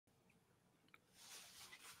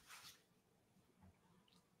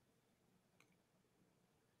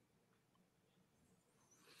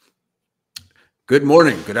Good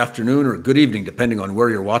morning, good afternoon, or good evening, depending on where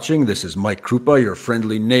you're watching. This is Mike Krupa, your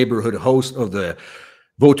friendly neighborhood host of the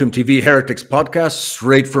Votum TV Heretics podcast,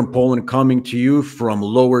 straight from Poland, coming to you from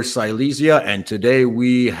Lower Silesia. And today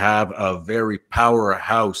we have a very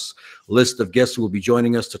powerhouse list of guests who will be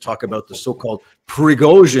joining us to talk about the so-called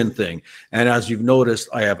Prigozhin thing. And as you've noticed,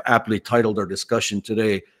 I have aptly titled our discussion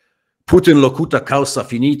today, Putin, locuta, causa,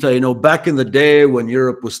 finita. You know, back in the day when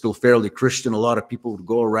Europe was still fairly Christian, a lot of people would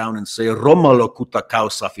go around and say Roma locuta,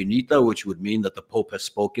 causa, finita, which would mean that the Pope has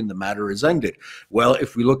spoken, the matter is ended. Well,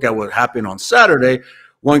 if we look at what happened on Saturday,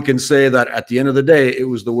 one can say that at the end of the day, it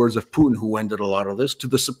was the words of Putin who ended a lot of this, to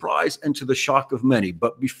the surprise and to the shock of many.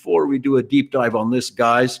 But before we do a deep dive on this,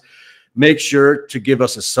 guys, make sure to give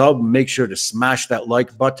us a sub. Make sure to smash that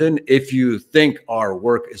like button. If you think our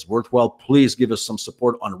work is worthwhile, please give us some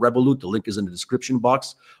support on Revolut. The link is in the description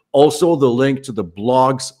box. Also, the link to the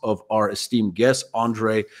blogs of our esteemed guests,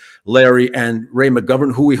 Andre, Larry, and Ray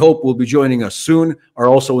McGovern, who we hope will be joining us soon, are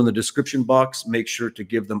also in the description box. Make sure to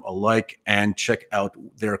give them a like and check out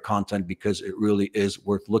their content because it really is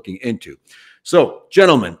worth looking into. So,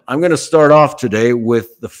 gentlemen, I'm going to start off today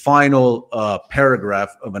with the final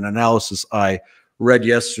paragraph of an analysis I read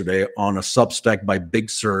yesterday on a Substack by Big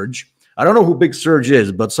Surge. I don't know who Big Surge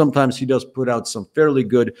is, but sometimes he does put out some fairly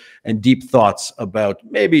good and deep thoughts about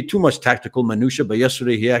maybe too much tactical minutia. But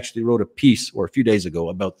yesterday he actually wrote a piece, or a few days ago,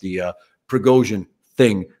 about the Prigozhin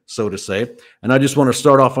thing, so to say. And I just want to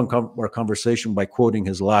start off on our conversation by quoting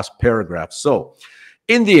his last paragraph. So,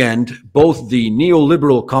 in the end, both the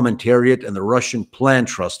neoliberal commentariat and the Russian plan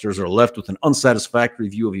trusters are left with an unsatisfactory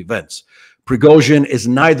view of events. Prigozhin is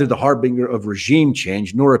neither the harbinger of regime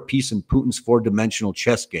change nor a piece in Putin's four-dimensional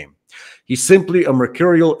chess game. He's simply a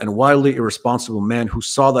mercurial and wildly irresponsible man who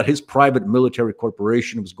saw that his private military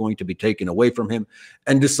corporation was going to be taken away from him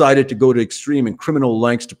and decided to go to extreme and criminal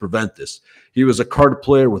lengths to prevent this. He was a card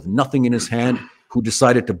player with nothing in his hand who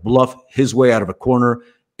decided to bluff his way out of a corner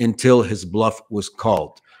until his bluff was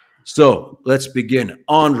called. So let's begin.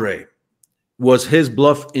 Andre, was his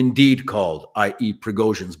bluff indeed called, i.e.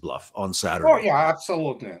 Prigozhin's bluff on Saturday? Oh, yeah,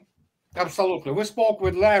 absolutely. Absolutely. We spoke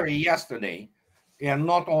with Larry yesterday, and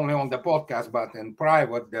not only on the podcast, but in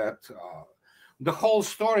private, that the whole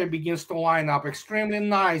story begins to line up extremely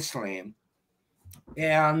nicely.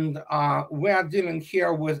 And we are dealing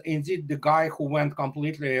here with indeed the guy who went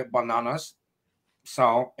completely bananas.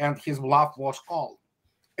 So, and his bluff was called.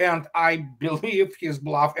 And I believe his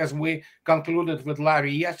bluff, as we concluded with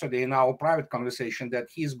Larry yesterday in our private conversation, that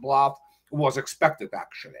his bluff was expected,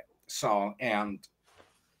 actually. So, and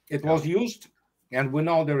it was used, and we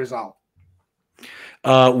know the result.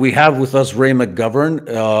 We have with us Ray McGovern.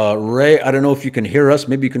 Ray, I don't know if you can hear us.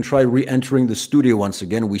 Maybe you can try re-entering the studio once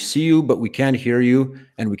again. We see you, but we can't hear you,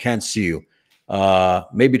 and we can't see you.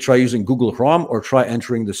 Maybe try using Google Chrome or try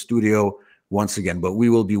entering the studio once again, but we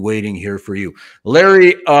will be waiting here for you.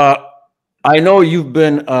 Larry, I know you've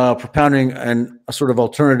been propounding a sort of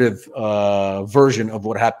alternative version of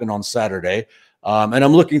what happened on Saturday. And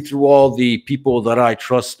I'm looking through all the people that I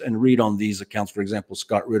trust and read on these accounts. For example,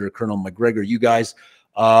 Scott Ritter, Colonel McGregor, you guys.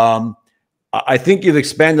 I think you've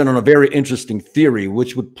expanded on a very interesting theory,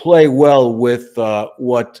 which would play well with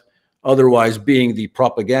what otherwise being the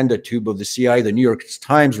propaganda tube of the CIA, the New York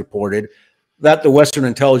Times reported, that the Western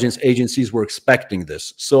intelligence agencies were expecting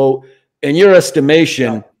this. So in your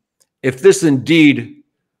estimation, if this indeed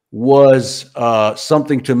was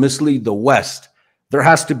something to mislead the West, there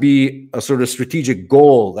has to be a sort of strategic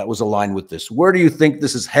goal that was aligned with this. Where do you think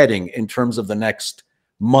this is heading in terms of the next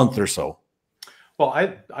month or so? Well,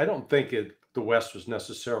 I don't think the West was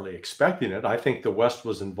necessarily expecting it. I think the West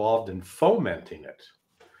was involved in fomenting it.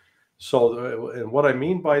 So, and what I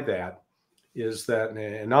mean by that is that,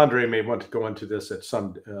 and Andre may want to go into this at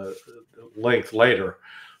some length later,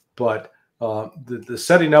 but the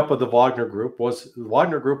setting up of the Wagner Group was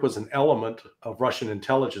an element of Russian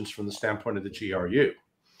intelligence from the standpoint of the GRU.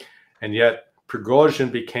 And yet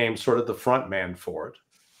Prigozhin became sort of the front man for it.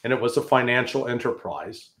 And it was a financial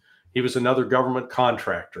enterprise. He was another government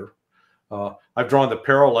contractor. I've drawn the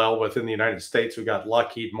parallel within the United States. We got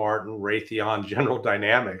Lockheed Martin, Raytheon, General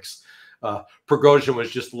Dynamics. Prigozhin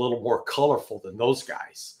was just a little more colorful than those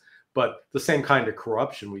guys, but the same kind of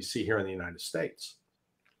corruption we see here in the United States.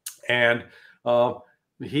 And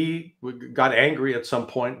he got angry at some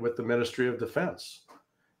point with the Ministry of Defense.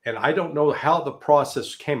 And I don't know how the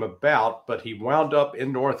process came about, but he wound up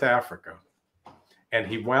in North Africa. And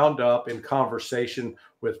he wound up in conversation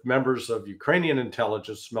with members of Ukrainian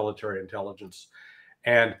intelligence, military intelligence,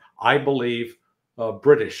 and I believe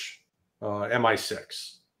British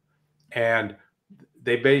MI6. And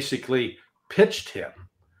they basically pitched him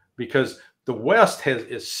because the West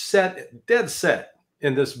is dead set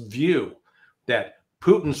in this view that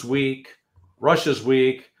Putin's weak, Russia's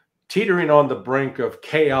weak, teetering on the brink of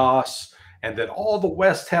chaos, and that all the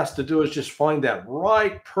West has to do is just find that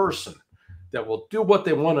right person that will do what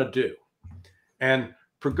they want to do. And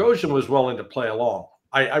Prigozhin was willing to play along.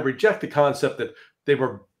 I reject the concept that they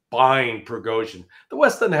were buying Prigozhin. The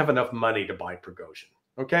West doesn't have enough money to buy Prigozhin.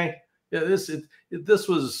 Okay, yeah, this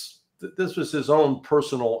was his own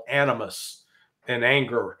personal animus and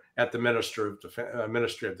anger at the Ministry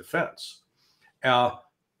of Defense.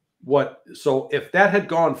 So if that had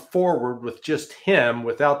gone forward with just him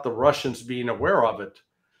without the Russians being aware of it,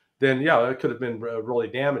 then yeah, it could have been really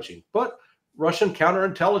damaging. But Russian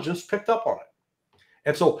counterintelligence picked up on it.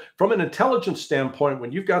 And so from an intelligence standpoint,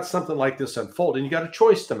 when you've got something like this unfolding, you got a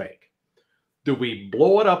choice to make. Do we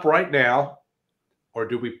blow it up right now, or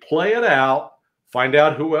do we play it out, find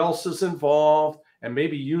out who else is involved, and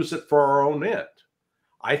maybe use it for our own end?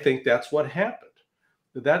 I think that's what happened.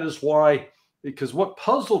 That is why, because what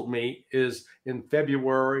puzzled me is in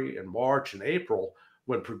February and March and April,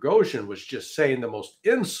 when Prigozhin was just saying the most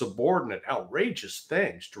insubordinate, outrageous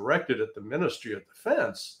things directed at the Ministry of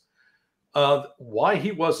Defense, why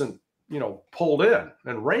he wasn't, pulled in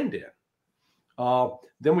and reined in.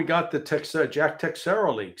 Then we got the Jack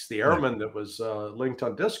Texera leaks, the airman that was linked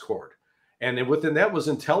on Discord. And within that was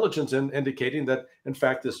intelligence indicating that, in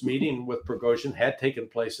fact, this meeting with Prigozhin had taken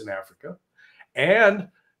place in Africa, and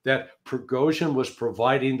that Prigozhin was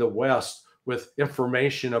providing the West with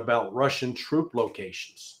information about Russian troop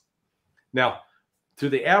locations. Now, to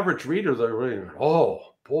the average reader, they're really,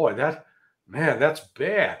 oh boy, that's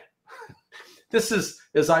bad. This is,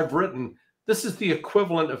 as I've written, this is the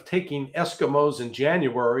equivalent of taking Eskimos in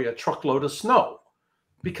January a truckload of snow,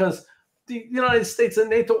 because the United States and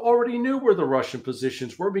NATO already knew where the Russian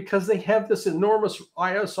positions were because they have this enormous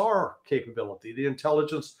ISR capability, the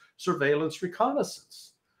intelligence, surveillance,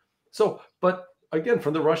 reconnaissance. So, but again,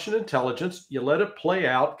 from the Russian intelligence, you let it play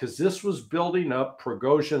out because this was building up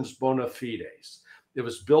Prigozhin's bona fides. It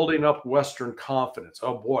was building up Western confidence.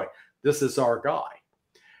 Oh boy, this is our guy.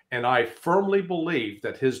 And I firmly believe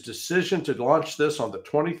that his decision to launch this on the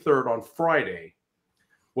 23rd on Friday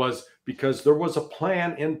was because there was a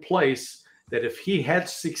plan in place that if he had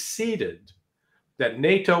succeeded, that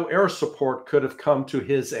NATO air support could have come to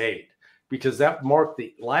his aid, because that marked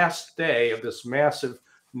the last day of this massive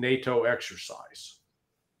NATO exercise.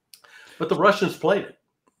 But the Russians played it,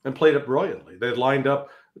 and played it brilliantly. They lined up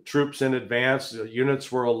troops in advance,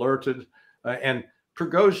 units were alerted, and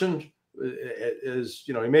Prigozhin is,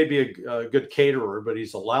 he may be a good caterer, but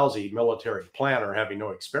he's a lousy military planner, having no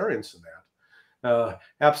experience in that.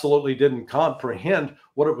 Absolutely didn't comprehend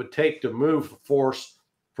what it would take to move force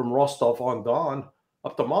from Rostov-on-Don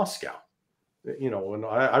up to Moscow. And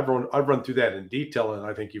I've run through that in detail, and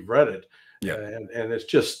I think you've read it. Yeah. And it's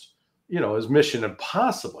just, it's mission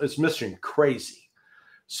impossible. It's mission crazy.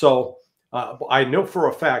 So I know for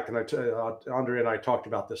a fact, and Andre and I talked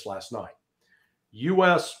about this last night,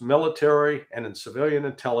 U.S. military and in civilian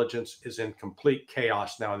intelligence is in complete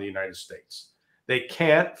chaos now in the United States. They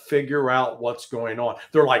can't figure out what's going on.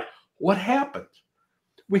 They're like, what happened?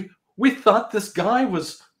 We thought this guy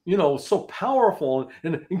was, so powerful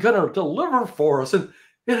and going to deliver for us, and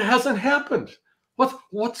it hasn't happened.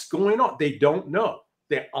 What's going on? They don't know.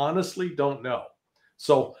 They honestly don't know.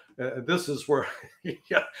 So this is where,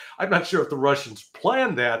 I'm not sure if the Russians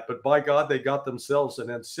planned that, but by God, they got themselves an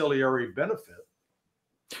ancillary benefit.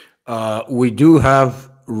 We do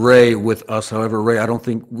have Ray with us. However, Ray, I don't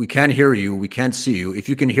think we can hear you. We can't see you. If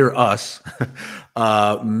you can hear us,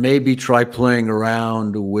 maybe try playing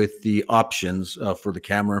around with the options for the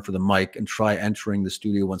camera and for the mic, and try entering the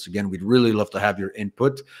studio once again. We'd really love to have your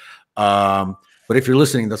input. But if you're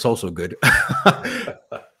listening, that's also good.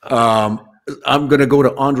 I'm going to go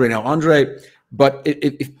to Andre now. Andre, but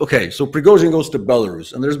okay, so Prigozhin goes to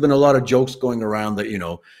Belarus, and there's been a lot of jokes going around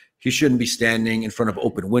that, he shouldn't be standing in front of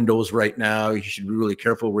open windows right now. He should be really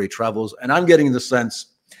careful where he travels. And I'm getting the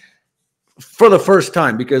sense for the first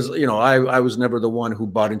time, because, I was never the one who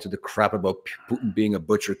bought into the crap about Putin being a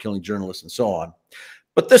butcher, killing journalists and so on.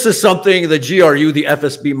 But this is something the GRU, the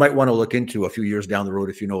FSB might want to look into a few years down the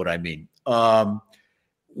road, if you know what I mean.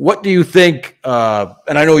 What do you think?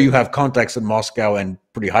 And I know you have contacts in Moscow and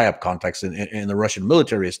pretty high up contacts in the Russian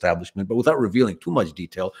military establishment, but without revealing too much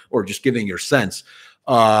detail or just giving your sense,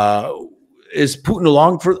 is Putin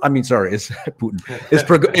along for? I mean, sorry, is Putin is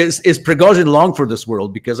Prigozhin along for this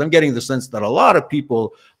world? Because I'm getting the sense that a lot of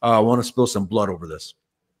people want to spill some blood over this.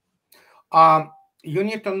 You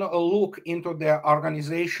need to look into the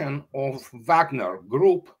organization of Wagner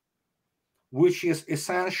Group, which is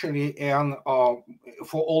essentially an,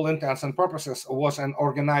 for all intents and purposes, was an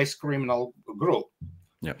organized criminal group.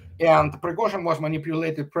 Yeah. And Prigozhin was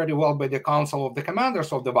manipulated pretty well by the Council of the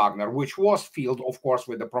Commanders of the Wagner, which was filled, of course,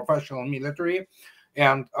 with the professional military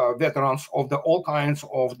and veterans of all kinds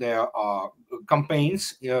of the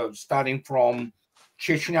campaigns, starting from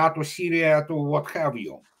Chechnya to Syria to what have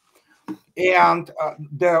you. And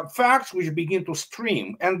the facts which begin to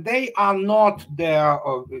stream, and they are not the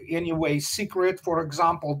anyway secret. For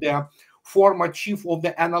example, the former chief of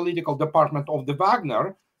the analytical department of the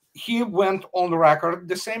Wagner, he went on record,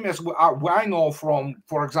 the same as I know from,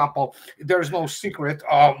 for example, there is no secret,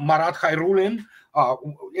 Marat Khairulin,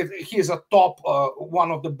 he's a top,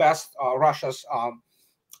 one of the best Russia's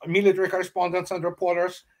military correspondents and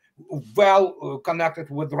reporters, well connected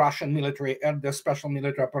with Russian military and the special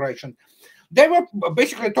military operation. They were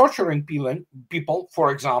basically torturing people,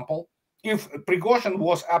 for example. If Prigozhin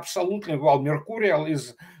was absolutely, well, mercurial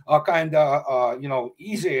is a kind of,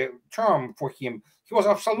 easy term for him. He was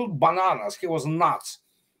absolute bananas. He was nuts.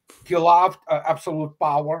 He loved absolute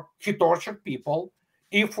power. He tortured people.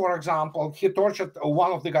 If, for example, he tortured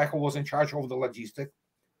one of the guys who was in charge of the logistics,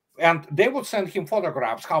 and they would send him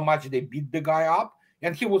photographs, how much they beat the guy up,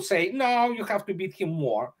 and he would say, no, you have to beat him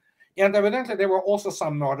more. And evidently, there were also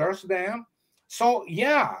some murders there. So,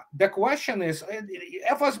 yeah, the question is,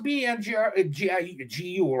 FSB and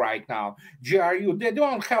GRU right now, GRU, they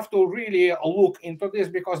don't have to really look into this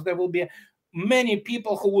because there will be many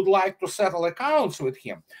people who would like to settle accounts with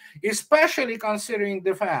him, especially considering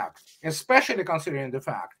the fact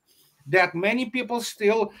that many people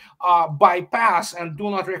still bypass and do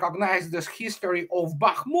not recognize this history of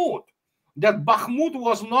Bakhmut, that Bakhmut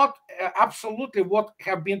was not absolutely what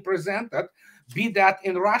have been presented, be that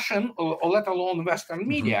in Russian or let alone Western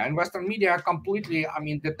media. And Western media are completely,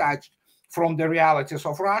 detached from the realities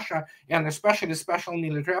of Russia and especially special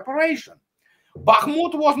military operation.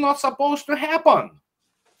 Bakhmut was not supposed to happen.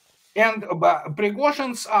 And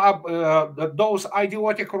Prigozhin's, those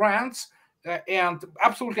idiotic rants and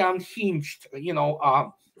absolutely unhinged,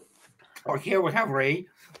 here we have Ray.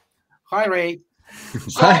 Hi, Ray.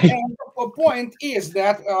 So the point is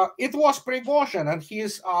that it was Prigozhin and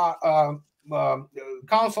his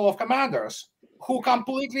Council of Commanders who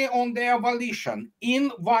completely on their volition,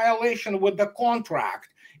 in violation with the contract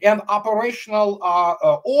and operational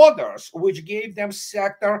orders, which gave them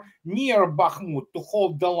sector near Bakhmut to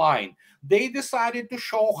hold the line, they decided to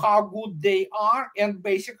show how good they are and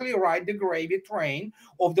basically ride the gravy train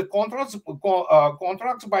of the contracts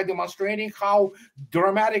by demonstrating how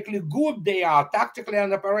dramatically good they are tactically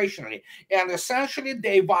and operationally. And essentially,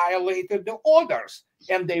 they violated the orders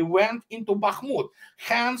and they went into Bakhmut.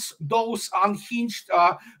 Hence, those unhinged,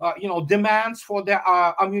 demands for the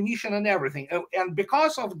ammunition and everything. And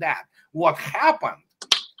because of that, what happened?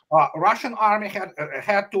 Russian army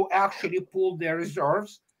had to actually pull their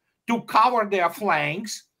reserves to cover their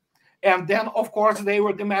flanks, and then, of course, they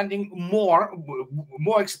were demanding more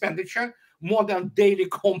expenditure, more than daily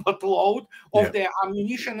combat load of their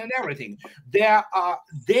ammunition and everything.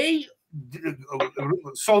 They,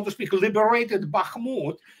 so to speak, liberated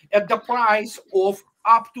Bakhmut at the price of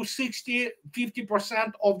up to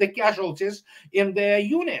 50% of the casualties in their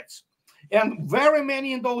units. And very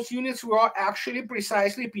many in those units were actually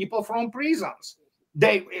precisely people from prisons.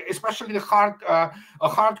 They, especially the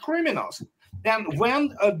hard criminals. And when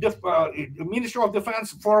the Ministry of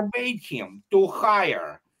Defense forbade him to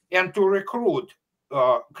hire and to recruit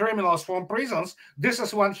criminals from prisons, this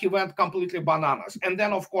is when he went completely bananas. And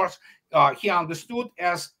then, of course, he understood,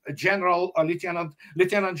 as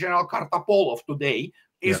Lieutenant General Kartapolov today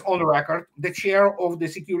is on record, the chair of the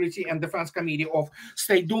Security and Defense Committee of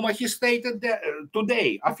State Duma. He stated that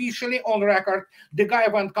today, officially on record, the guy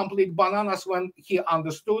went complete bananas when he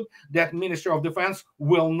understood that Ministry of Defense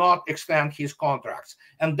will not extend his contracts.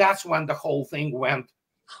 And that's when the whole thing went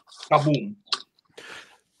kaboom.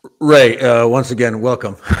 Ray, once again,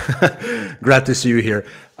 welcome. Glad to see you here.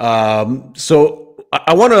 So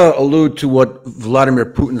I want to allude to what Vladimir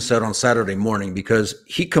Putin said on Saturday morning, because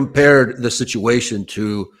he compared the situation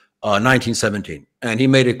to 1917, and he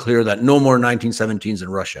made it clear that no more 1917s in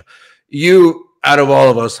Russia. You, out of all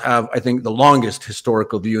of us, have, I think, the longest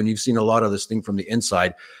historical view, and you've seen a lot of this thing from the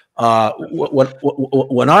inside.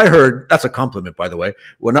 When I heard, that's a compliment, by the way.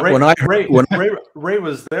 Ray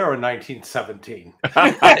was there in 1917.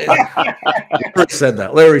 Larry said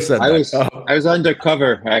that. I was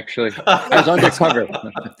undercover, actually. I was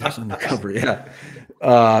undercover. Yeah.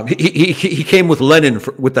 He came with Lenin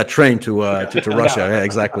with that train to Russia. Yeah,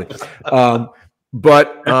 exactly.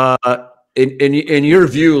 But in your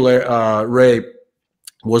view, Ray,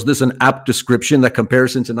 Was this an apt description, that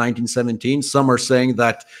comparison to 1917? Some are saying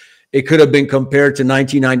that it could have been compared to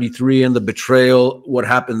 1993 and the betrayal, what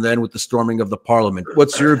happened then with the storming of the parliament.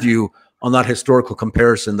 What's your view on that historical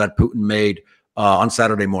comparison that Putin made on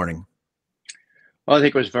Saturday morning? Well, I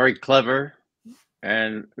think it was very clever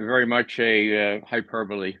and very much a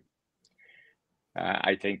hyperbole.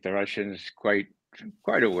 I think the Russians quite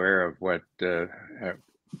aware of what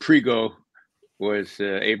Prigozhin was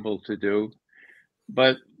able to do.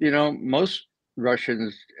 But, you know, most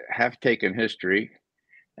Russians have taken history,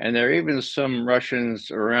 and there are even some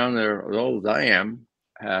Russians around as old as I am,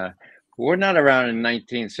 who were not around in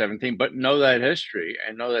 1917, but know that history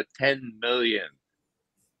and know that 10 million,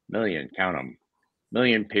 count them,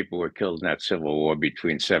 million people were killed in that civil war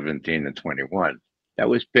between 17 and 21. That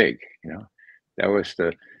was big, you know. That was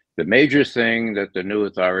the major thing that the new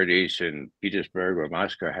authorities in Petersburg or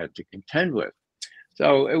Moscow had to contend with.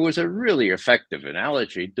 So it was a really effective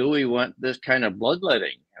analogy. Do we want this kind of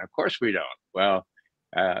bloodletting? Of course we don't. Well,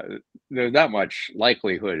 there's not much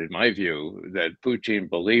likelihood, in my view, that Putin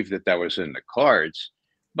believed that that was in the cards.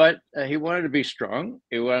 But he wanted to be strong.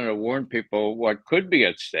 He wanted to warn people what could be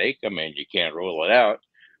at stake. I mean, you can't rule it out.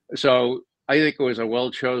 So I think it was a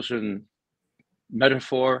well-chosen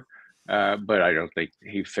metaphor, but I don't think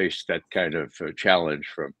he faced that kind of challenge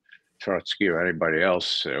from Trotsky or anybody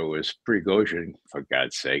else. It was Prigozhin, for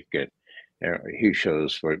God's sake. And he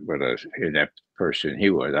shows what an inept person he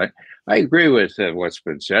was. I agree with what's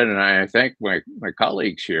been said, and I thank my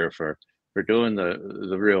colleagues here for doing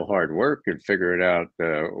the real hard work and figuring out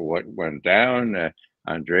what went down.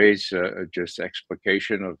 Andrei's just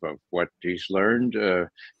explication of what he's learned.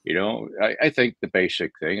 You know, I think the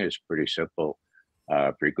basic thing is pretty simple.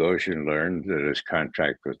 Prigozhin learned that his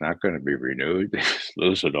contract was not going to be renewed. He's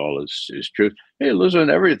losing all his truth. He's losing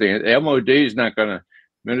everything. The MOD is not going to,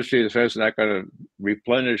 Ministry of Defense is not going to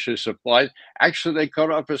replenish his supplies. Actually, they cut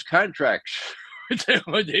off his contracts with the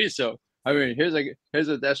MOD. So, I mean, here's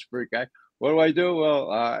a desperate guy. What do I do?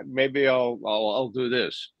 Well, maybe I'll do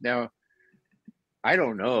this. Now, I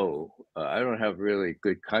don't know. I don't have really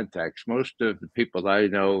good contacts. Most of the people I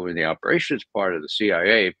know in the operations part of the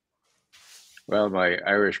CIA, well, my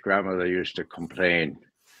Irish grandmother used to complain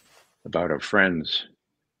about her friends.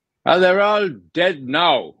 Oh, they're all dead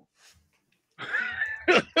now.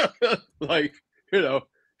 Like, you know,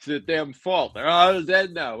 it's their damn fault. They're all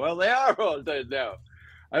dead now. Well, they are all dead now.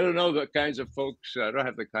 I don't know the kinds of folks. I don't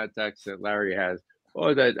have the contacts that Larry has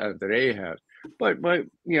or that Andrei has. But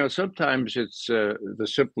you know, sometimes it's the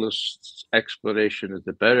simplest explanation is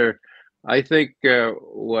the better. I think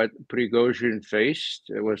what Prigozhin faced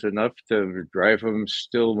was enough to drive him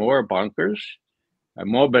still more bonkers,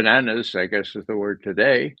 more bananas, I guess is the word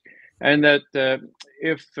today. And that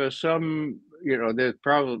if some, you know, there's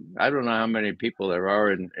probably, I don't know how many people there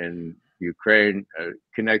are in Ukraine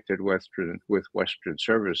connected with Western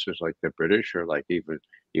services like the British or like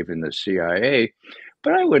even the CIA,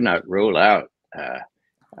 but I would not rule out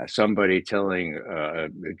somebody telling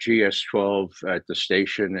GS-12 at the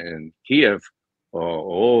station in Kiev,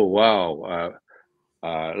 oh wow,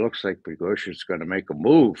 it looks like Prigozhin's going to make a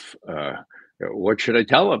move. What should I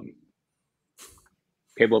tell him?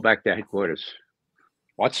 Cable back to headquarters.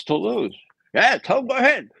 What's to lose? Yeah, tell him, go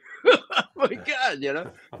ahead. Oh my God, you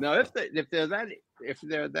know. Now, if they're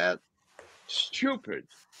that stupid,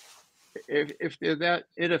 if they're that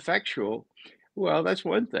ineffectual, well, that's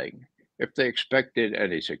one thing. If they expected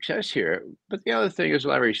any success here, but the other thing is,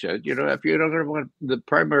 Larry said, you know, if you don't want the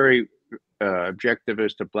primary objective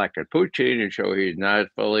is to blacken Putin and show he's not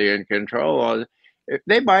fully in control,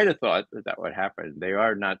 they might have thought that would happen. They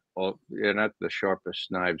are not they're not the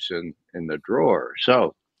sharpest knives in the drawer.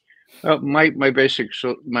 So. My basic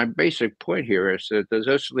point here is that does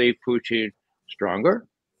this leave Putin stronger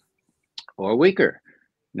or weaker?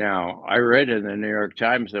 Now, I read in the New York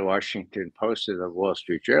Times, the Washington Post, and the Wall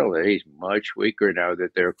Street Journal that he's much weaker now,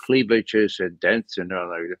 that there are cleavages and dents and all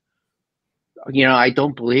that. You know, I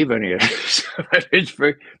don't believe any of this. It's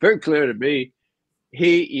very, very clear to me.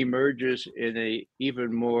 He emerges in a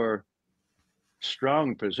even more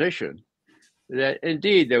strong position. That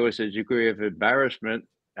indeed there was a degree of embarrassment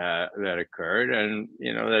that occurred, and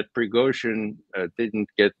you know that Prigozhin didn't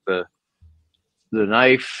get the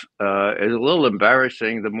knife. It's a little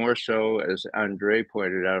embarrassing. The more so, as Andrei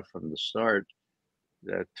pointed out from the start,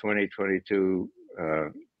 that 2022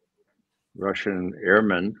 Russian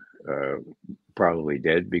airmen probably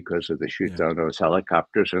dead because of the shoot down those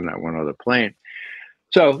helicopters and that one other plane.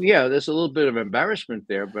 So yeah, there's a little bit of embarrassment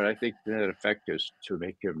there, but I think the net effect is to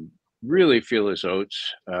make him really feel his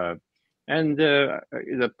oats. And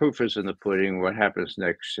the proof is in the pudding. What happens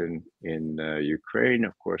next in Ukraine,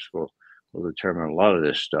 of course, will determine a lot of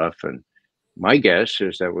this stuff. And my guess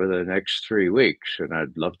is that within the next 3 weeks, and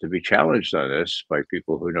I'd love to be challenged on this by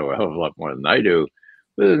people who know a hell of a lot more than I do,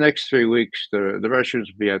 within the next 3 weeks, the Russians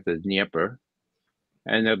will be at the Dnieper,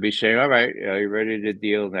 and they'll be saying, all right, are you ready to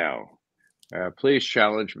deal now? Please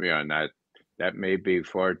challenge me on that. That may be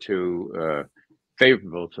far too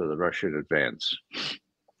favorable to the Russian advance.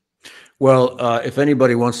 Well, if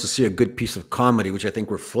anybody wants to see a good piece of comedy, which I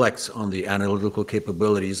think reflects on the analytical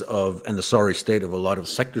capabilities of and the sorry state of a lot of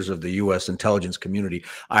sectors of the U.S. intelligence community,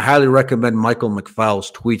 I highly recommend Michael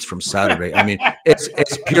McFowle's tweets from Saturday. I mean, it's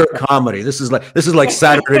pure comedy. This is like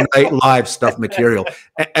Saturday Night Live stuff material,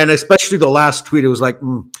 and especially the last tweet. It was like,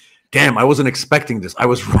 damn, I wasn't expecting this. I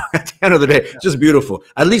was wrong at the end of the day. Just beautiful.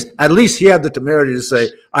 At least he had the temerity to say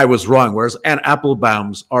I was wrong. Whereas Ann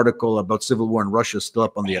Applebaum's article about civil war in Russia is still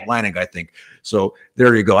up on the Atlantic, I think. So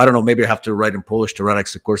there you go. I don't know. Maybe I have to write in Polish to Radek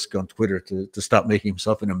Sikorski on Twitter to stop making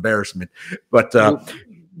himself an embarrassment. But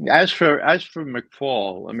as for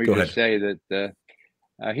McFaul, let me just say that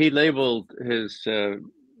he labeled his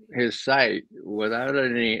site without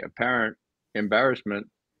any apparent embarrassment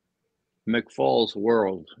McFaul's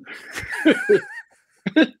World.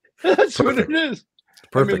 That's what it is.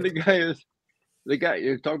 Perfect. I mean, the guy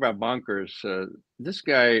you talk about bonkers. This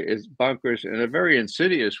guy is bonkers in a very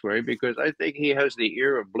insidious way, because I think he has the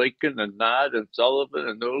ear of Blinken and Nod and Sullivan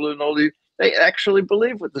and Nolan and all these. They actually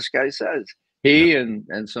believe what this guy says. He and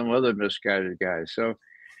some other misguided guys. So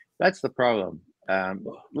that's the problem.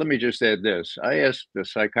 Let me just add this. I asked a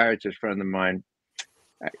psychiatrist friend of mine,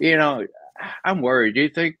 I'm worried. Do you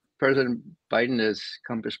think President Biden is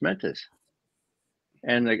compass mentis?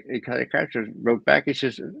 And the psychiatrist wrote back, he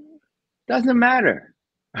says, doesn't matter.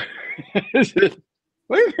 I said,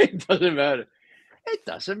 what do you mean it doesn't matter? It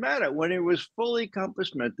doesn't matter. When he was fully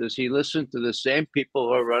compass mentis, he listened to the same people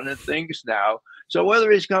who are running things now. So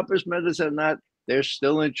whether he's compass mentis or not, they're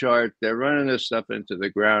still in charge. They're running this stuff into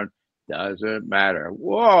the ground. Doesn't matter.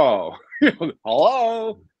 Whoa.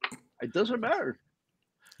 Hello. It doesn't matter.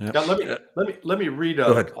 Yeah. Now, let me read.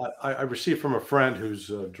 I received from a friend who's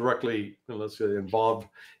directly, let's say, involved.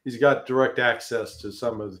 He's got direct access to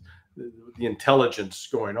some of the intelligence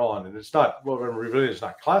going on, and it's not it's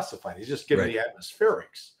not classified. He's just giving the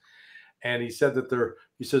atmospherics, and he said that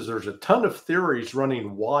there's a ton of theories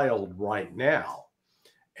running wild right now,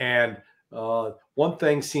 and one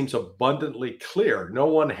thing seems abundantly clear: no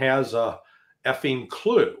one has a effing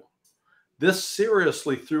clue. This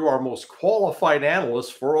seriously threw our most qualified analysts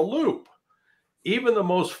for a loop. Even the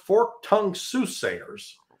most fork-tongued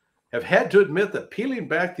soothsayers have had to admit that peeling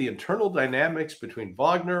back the internal dynamics between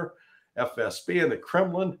Wagner, FSB, and the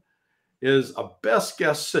Kremlin is a best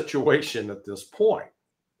guess situation at this point.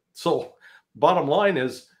 So bottom line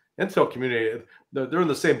is, intel community, they're in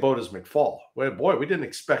the same boat as McFaul. Well, boy, we didn't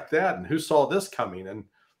expect that, and who saw this coming? And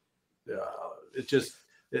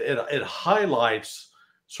it highlights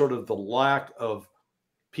sort of the lack of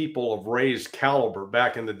people of raised caliber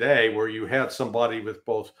back in the day, where you had somebody with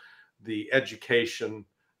both the education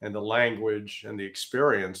and the language and the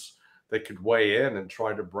experience that could weigh in and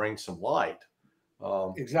try to bring some light.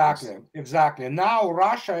 Exactly. Now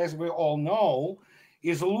Russia, as we all know,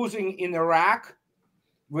 is losing in Iraq,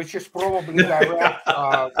 which is probably direct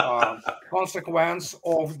consequence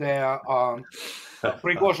of the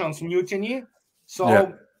Prigozhin's mutiny.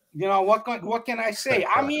 So. What can I say?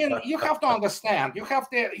 I mean, you have to understand. You have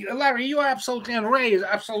to, Larry. You are absolutely and Ray is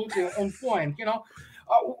absolutely on point.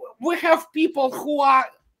 We have people who are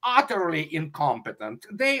utterly incompetent.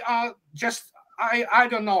 They are just. I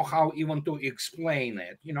don't know how even to explain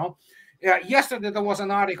it. Yesterday there was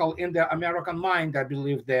an article in the American Mind, I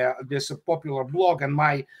believe, this popular blog, and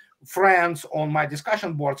my friends on my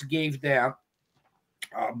discussion boards gave their.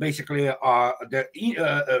 Basically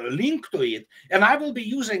the link to it, and I will be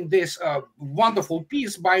using this wonderful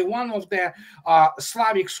piece by one of the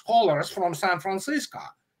Slavic scholars from San Francisco,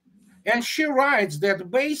 and she writes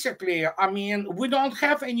that basically, I mean, we don't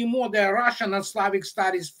have anymore the Russian and Slavic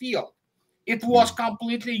studies field. It was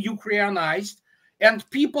completely Ukrainized, and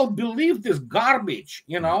people believe this garbage,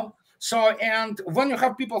 So, and when you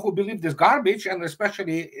have people who believe this garbage, and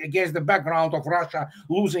especially against the background of Russia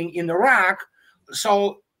losing in Iraq,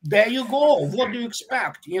 so there you go. What do you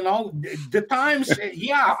expect? The times,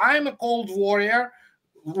 I'm a Cold Warrior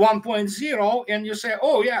 1.0, and you say,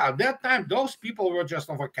 oh, yeah, at that time, those people were just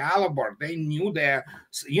of a caliber. They knew their,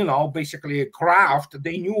 basically craft.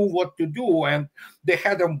 They knew what to do, and they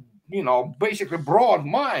had a, basically broad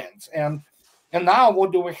minds. And And now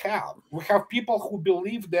what do we have? We have people who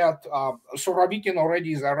believe that Surovikin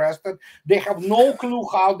already is arrested. They have no clue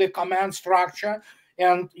how the command structure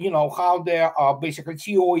and how the basically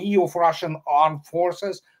TOE of Russian armed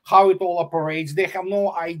forces, how it all operates. They have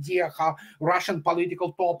no idea how Russian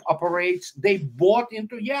political top operates. They bought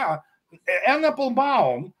into, Anna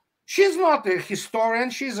Applebaum. She's not a historian.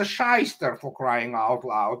 She's a shyster, for crying out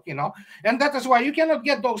loud, And that is why you cannot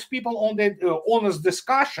get those people on the honest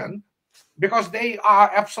discussion, because they are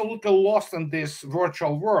absolutely lost in this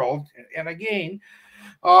virtual world. And again,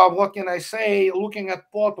 what can I say? Looking at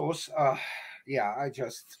photos, I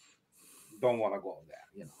just don't want to go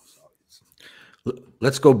there, So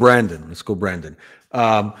let's go, Brandon. Let's go, Brandon.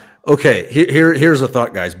 Okay, here's a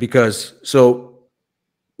thought, guys, because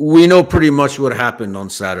we know pretty much what happened on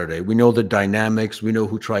Saturday. We know the dynamics. We know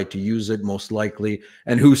who tried to use it most likely,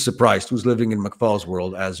 and who's surprised, who's living in McFall's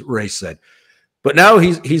world, as Ray said. But now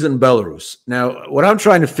he's in Belarus. Now, what I'm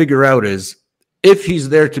trying to figure out is if he's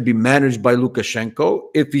there to be managed by Lukashenko,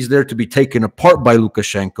 if he's there to be taken apart by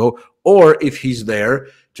Lukashenko, or if he's there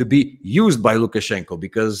to be used by Lukashenko,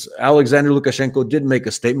 because Alexander Lukashenko did make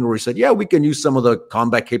a statement where he said, we can use some of the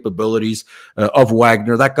combat capabilities of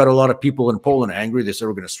Wagner. That got a lot of people in Poland angry. They said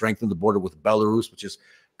we're going to strengthen the border with Belarus, which is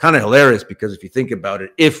kind of hilarious, because if you think about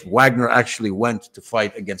it, if Wagner actually went to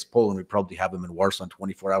fight against Poland, we'd probably have him in Warsaw in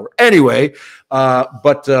 24 hours. Anyway,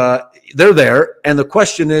 but they're there. And the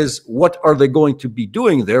question is, what are they going to be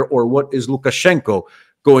doing there? Or what is Lukashenko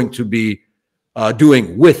going to be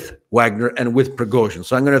doing with Wagner and with Prigozhin?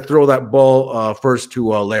 So I'm going to throw that ball first to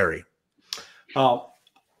Larry. I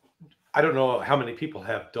don't know how many people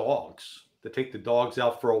have dogs. They take the dogs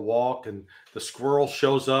out for a walk and the squirrel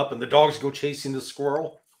shows up and the dogs go chasing the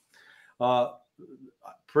squirrel.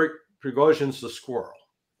 Prigozhin's the squirrel.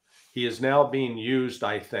 He is now being used,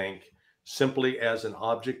 I think, simply as an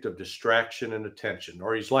object of distraction and attention,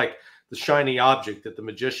 or he's like the shiny object that the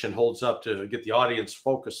magician holds up to get the audience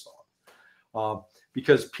focused on.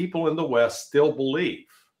 Because people in the West still believe,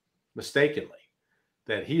 mistakenly,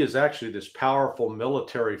 that he is actually this powerful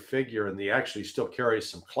military figure and he actually still carries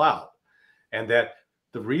some clout, and that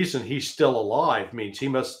the reason he's still alive means he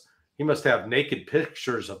must have naked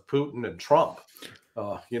pictures of Putin and Trump,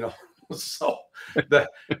 so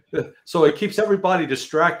it keeps everybody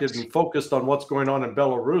distracted and focused on what's going on in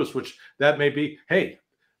Belarus, which that may be, hey,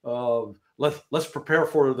 let's prepare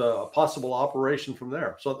for the possible operation from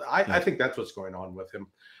there. So I think that's what's going on with him.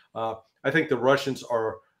 I think the Russians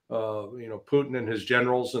are, Putin and his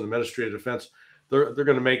generals and the Ministry of Defense, they're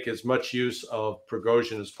going to make as much use of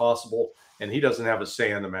Prigozhin as possible, and he doesn't have a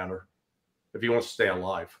say in the matter if he wants to stay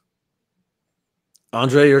alive.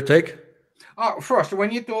 Andre, your take? First, we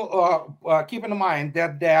need to keep in mind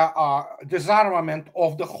that the disarmament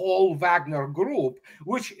of the whole Wagner group,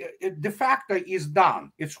 which de facto is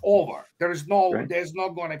done, it's over. There's not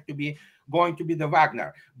going to be the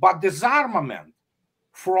Wagner, but disarmament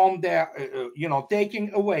from the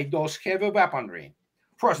taking away those heavy weaponry.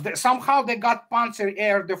 First, somehow they got Panzer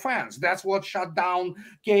air defense. That's what shut down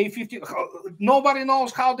K-50. Nobody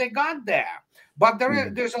knows how they got there. But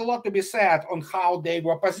there's a lot to be said on how they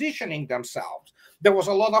were positioning themselves. There was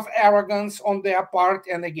a lot of arrogance on their part.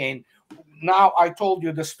 And again, now I told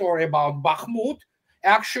you the story about Bakhmut.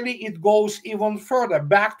 Actually, it goes even further,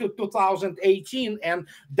 back to 2018 and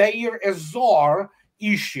Deir ez-Zor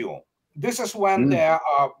issue. This is when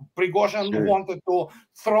Prigozhin wanted to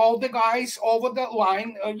throw the guys over the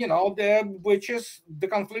line, which is the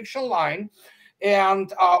confliction line.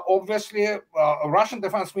 And obviously, Russian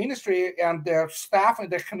Defense Ministry and their staff in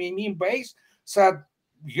the Khmeimim base said,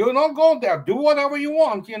 "You not go there. Do whatever you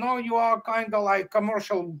want. You are kind of like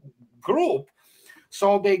commercial group."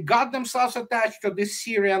 So they got themselves attached to this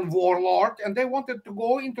Syrian warlord, and they wanted to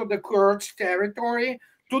go into the Kurds' territory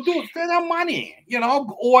to do their money,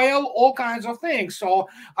 oil, all kinds of things. So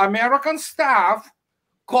American staff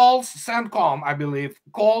calls CENTCOM, I believe,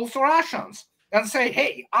 calls Russians and say,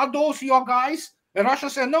 "Hey, are those your guys?" And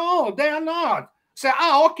Russians say, "No, they are not." Say,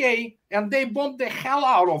 okay. And they bomb the hell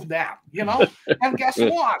out of them, And guess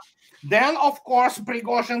what? Then, of course,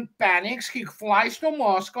 Prigozhin panics. He flies to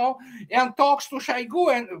Moscow and talks to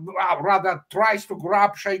Shoigu, and rather tries to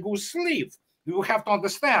grab Shoigu's sleeve. You have to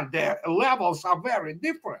understand the levels are very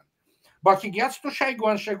different. But he gets to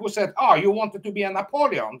Shoigu, and Shoigu said, "Oh, you wanted to be a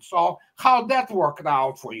Napoleon. So how that worked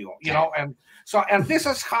out for you, And this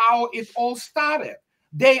is how it all started.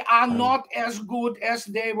 They are not as good as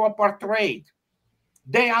they were portrayed.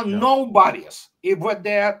 They are nobodies with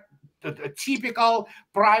their the typical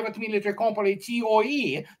private military company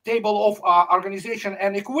TOE, table of organization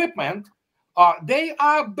and equipment. They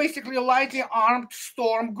are basically lightly armed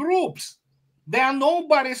storm groups. There are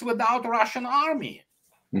nobodies without Russian army.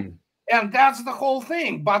 Mm. And that's the whole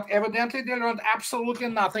thing. But evidently, they learned absolutely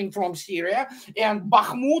nothing from Syria. And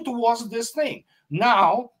Bakhmut was this thing.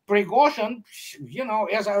 Now, Prigozhin, you know,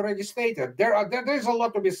 as I already stated, there's a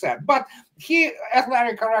lot to be said. But he, as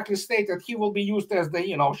Larry correctly stated, he will be used as the,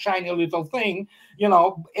 you know, shiny little thing, you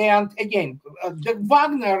know. And again, the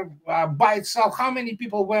Wagner by itself, how many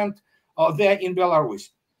people went there in Belarus?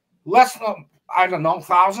 Less than, I don't know,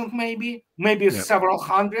 1,000 maybe several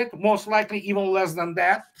hundred, most likely even less than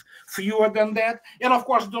that, fewer than that. And of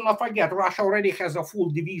course, do not forget, Russia already has a full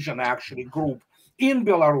division, actually, group in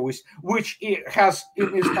Belarus, which has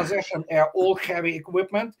in its possession all heavy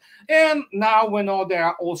equipment. And now we know there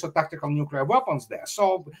are also tactical nuclear weapons there.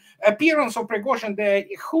 So appearance of Prigozhin there,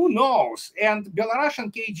 who knows? And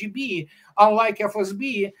Belarusian KGB, unlike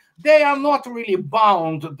FSB, they are not really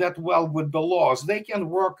bound that well with the laws. They can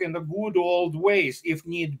work in the good old ways if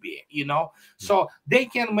need be, you know. So they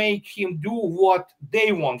can make him do what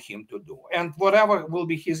they want him to do, and whatever will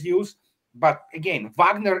be his use. But again,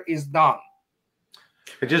 Wagner is done.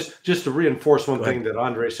 And just to reinforce one thing that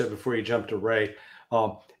Andre said before you jump to Ray,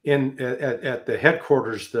 at the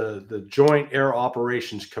headquarters, the Joint Air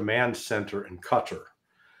Operations Command Center in Qatar.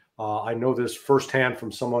 I know this firsthand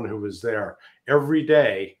from someone who was there. Every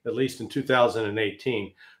day, at least in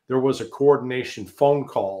 2018, there was a coordination phone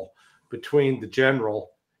call between the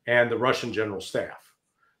general and the Russian general staff.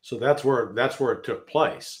 So that's where it took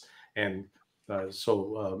place. And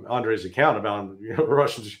so Andre's account about, you know,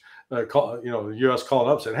 Russians, the U.S. calling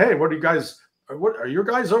up saying, "Hey, what are your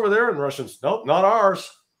guys over there?" And the Russians, "Nope, not ours."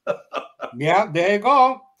 Yeah, there you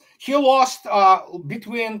go. He lost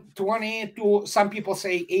between 20 to, some people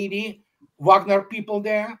say, 80 Wagner people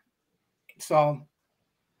there. So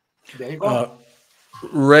there you go.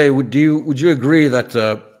 Ray, would you agree that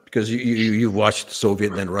because you've watched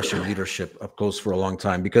Soviet and then Russian leadership up close for a long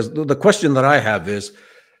time? Because the question that I have is,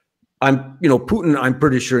 Putin, I'm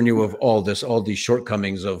pretty sure knew of all these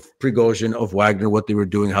shortcomings of Prigozhin, of Wagner, what they were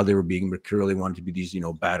doing, how they were being mercurial. They wanted to be these,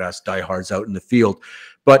 badass diehards out in the field.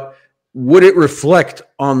 But would it reflect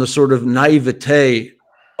on the sort of naivete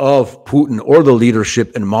of Putin or the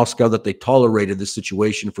leadership in Moscow that they tolerated this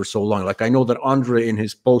situation for so long? Like, I know that Andre, in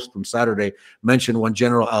his post from Saturday, mentioned one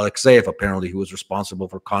General Alexeyev, apparently, who was responsible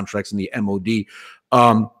for contracts in the MOD.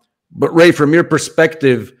 But Ray, from your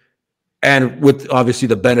perspective, and with obviously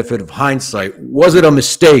the benefit of hindsight, was it a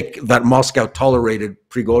mistake that Moscow tolerated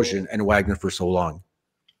Prigozhin and Wagner for so long?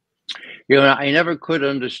 I never could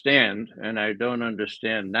understand, and I don't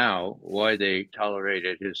understand now, why they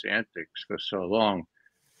tolerated his antics for so long.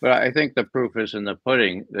 But I think the proof is in the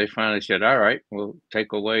pudding. They finally said, all right, we'll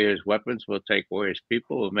take away his weapons, we'll take away his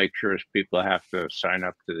people, we'll make sure his people have to sign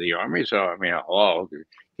up to the army. So, I mean,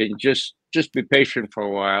 can just be patient for a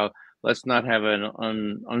while. Let's not have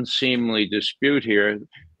an unseemly dispute here.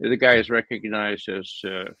 The guy is recognized as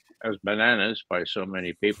bananas by so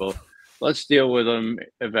many people. Let's deal with him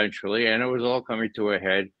eventually. And it was all coming to a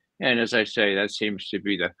head. And as I say, that seems to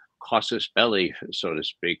be the casus belli, so to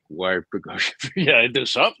speak. Why Prigozhin do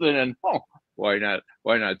something, and why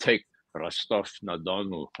not take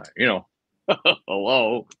Rostov-na-Donu?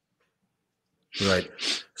 Hello. Right.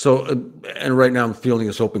 So, and right now I'm fielding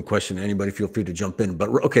this open question. Anybody feel free to jump in. But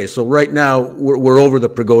okay, so right now we're over the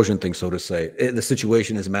Prigozhin thing, so to say. The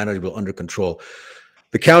situation is manageable, under control.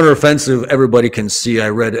 The counteroffensive, everybody can see. I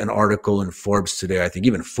read an article in Forbes today. I think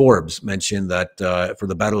even Forbes mentioned that for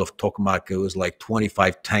the Battle of Tokmak, it was like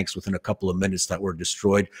 25 tanks within a couple of minutes that were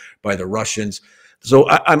destroyed by the Russians. So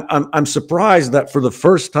I'm surprised that for the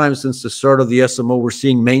first time since the start of the SMO, we're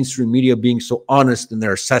seeing mainstream media being so honest in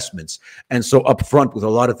their assessments and so upfront with a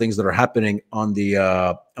lot of things that are happening on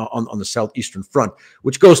the southeastern front,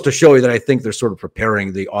 which goes to show you that I think they're sort of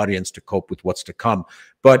preparing the audience to cope with what's to come.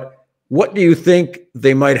 But what do you think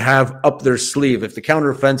they might have up their sleeve if the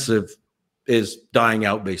counteroffensive is dying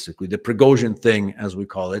out, basically? The Prigozhin thing, as we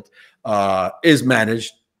call it, is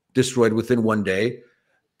managed, destroyed within one day.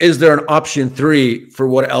 Is there an option 3 for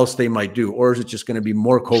what else they might do? Or is it just going to be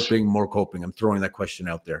more coping? I'm throwing that question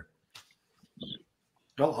out there.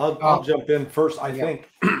 Well, I'll jump in first. I think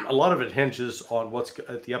a lot of it hinges on what's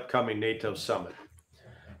at the upcoming NATO summit.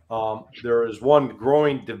 There is one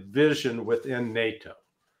growing division within NATO.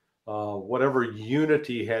 Whatever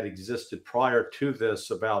unity had existed prior to this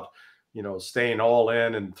about, staying all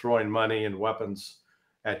in and throwing money and weapons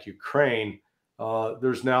at Ukraine,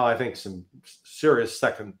 there's now, I think, some serious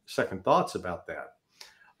second thoughts about that.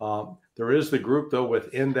 There is the group, though,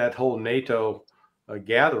 within that whole NATO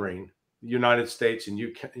gathering, the United States and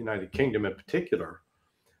United Kingdom in particular,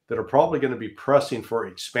 that are probably going to be pressing for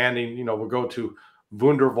expanding. We'll go to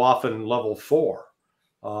Wunderwaffen level 4,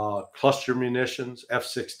 cluster munitions,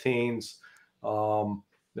 F-16s,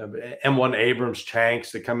 M1 Abrams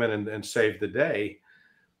tanks that come in and save the day.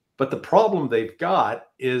 But the problem they've got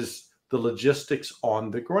is the logistics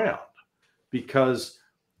on the ground, because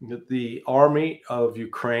the army of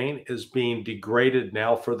Ukraine is being degraded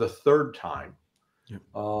now for the third time. Yep.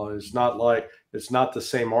 It's not the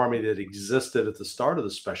same army that existed at the start of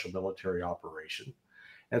the special military operation.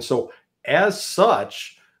 And so as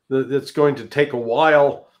such, it's going to take a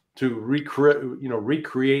while to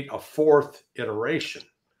recreate a fourth iteration.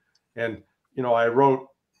 And, I wrote,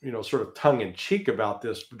 sort of tongue in cheek about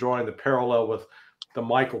this, drawing the parallel with the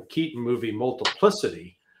Michael Keaton movie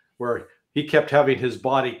Multiplicity, where he kept having his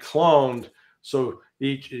body cloned so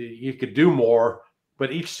he could do more,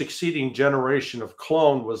 but each succeeding generation of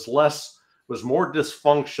clone was more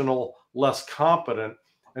dysfunctional, less competent,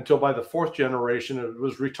 until by the fourth generation it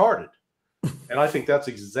was retarded. And I think that's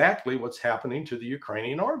exactly what's happening to the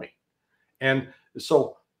Ukrainian army. And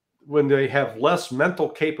so when they have less mental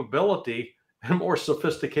capability and more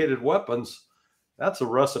sophisticated weapons, that's a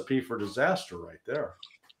recipe for disaster right there.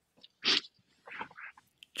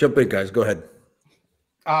 Jump in, guys. Go ahead.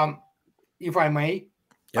 If I may,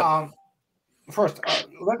 yep. First,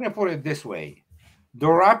 let me put it this way.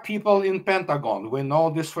 There are people in Pentagon, we know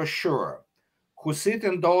this for sure, who sit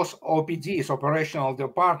in those OPDs, operational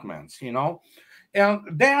departments, and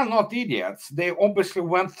they are not idiots. They obviously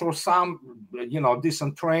went through some,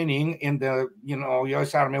 decent training in the,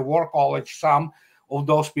 U.S. Army War College. Some of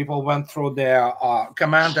those people went through their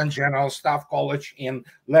Command and General Staff College in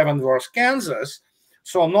Leavenworth, Kansas.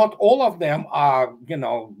 So not all of them are,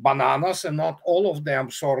 bananas, and not all of them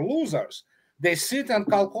sore losers. They sit and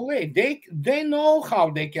calculate. They know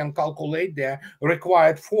how they can calculate their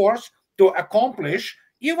required force to accomplish.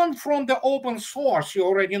 Even from the open source, you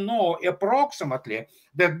already know approximately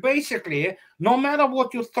that basically, no matter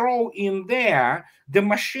what you throw in there, the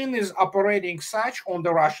machine is operating such on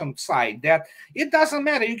the Russian side that it doesn't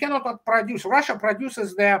matter. You cannot produce. Russia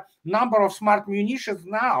produces their number of smart munitions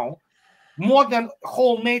now more than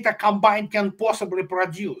whole NATO combined can possibly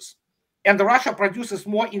produce. And Russia produces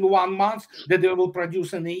more in 1 month than they will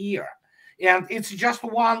produce in a year. And it's just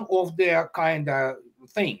one of their kind of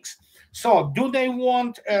things. So do they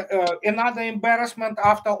want another embarrassment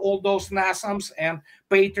after all those NASAMS and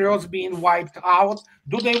Patriots being wiped out?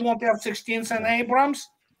 Do they want F-16s and Abrams?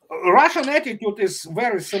 Russian attitude is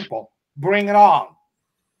very simple. Bring it on.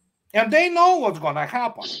 And they know what's going to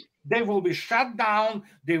happen. They will be shut down.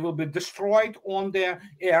 They will be destroyed on their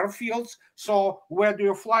airfields. So where do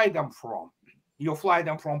you fly them from? You fly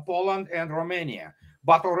them from Poland and Romania.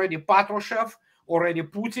 But already Patrushev, already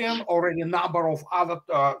Putin, already a number of other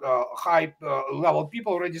high-level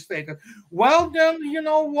people already stated, well, then, you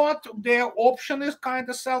know what? Their option is kind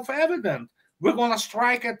of self-evident. We're going to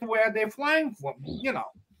strike at where they're flying from,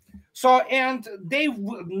 So, and they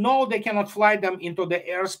know they cannot fly them into the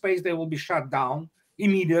airspace. They will be shut down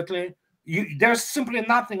immediately. There's simply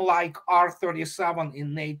nothing like R-37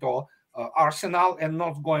 in NATO arsenal, and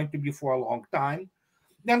not going to be for a long time.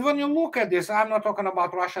 Then when you look at this, I'm not talking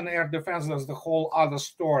about Russian air defense, that's the whole other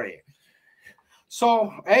story.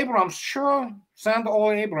 So Abrams, sure, send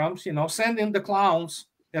all Abrams, send in the clowns,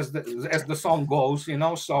 as the song goes,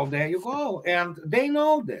 so there you go. And they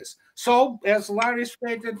know this. So as Larry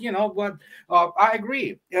stated, but I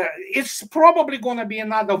agree. It's probably going to be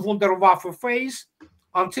another Wunderwaffe phase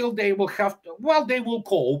until they will have to, they will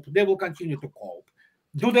cope. They will continue to cope.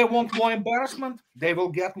 Do they want more embarrassment? They will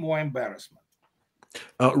get more embarrassment.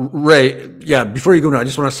 Ray, yeah, before you go now, I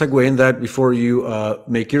just want to segue in that before you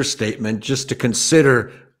make your statement, just to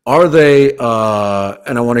consider, are they,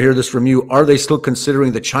 and I want to hear this from you, are they still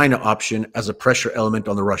considering the China option as a pressure element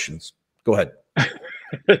on the Russians? Go ahead.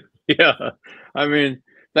 Yeah, I mean,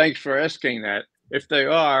 thanks for asking that. If they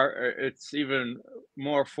are, it's even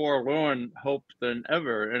more forlorn hope than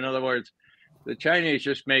ever. In other words, the Chinese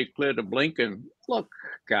just made clear to Blinken, look,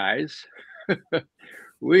 guys,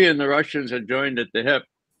 we and the Russians are joined at the hip.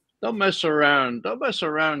 Don't mess around. Don't mess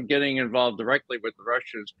around getting involved directly with the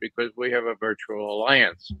Russians, because we have a virtual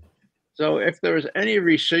alliance. So if there was any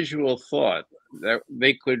residual thought that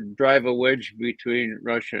they could drive a wedge between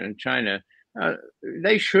Russia and China,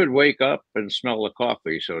 they should wake up and smell the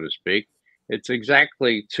coffee, so to speak. It's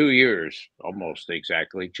exactly 2 years, almost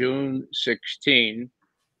exactly, June 16,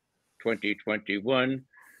 2021,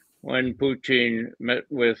 when Putin met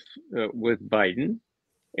with Biden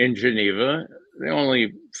in Geneva, the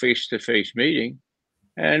only face-to-face meeting.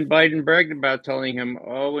 And Biden bragged about telling him,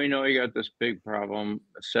 oh, we know you got this big problem,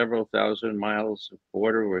 several thousand miles of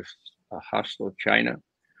border with a hostile China.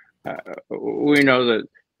 we know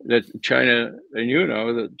that China, and you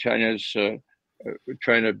know that China's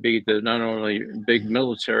trying to be the not only big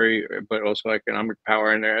military but also economic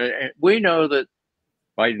power in there. And we know that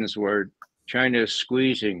Biden's word, China is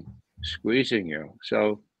squeezing you.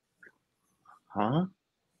 So,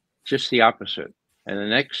 just the opposite. And the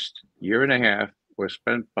next year and a half was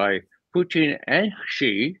spent by Putin and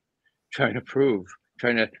Xi trying to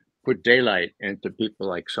put daylight into people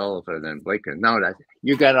like Sullivan and Blinken. No, that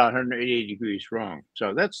you got 180 degrees wrong.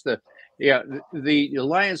 So that's the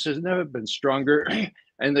alliance has never been stronger,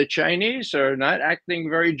 and the Chinese are not acting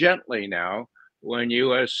very gently now. When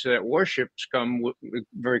U.S. warships come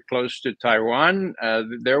very close to Taiwan,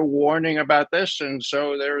 they're warning about this, and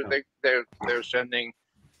so they're sending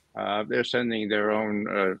their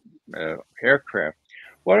own aircraft.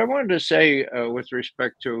 What I wanted to say with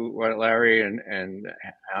respect to what Larry and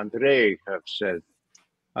Andre have said,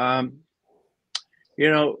 some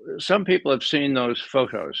people have seen those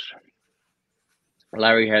photos.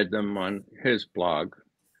 Larry had them on his blog.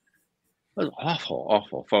 Those awful,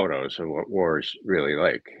 awful photos of what war is really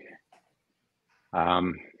like.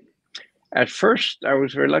 At first, I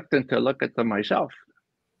was reluctant to look at them myself.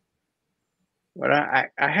 But I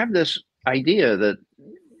have this idea that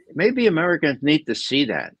maybe Americans need to see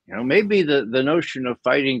that. Maybe the notion of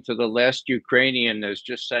fighting to the last Ukrainian is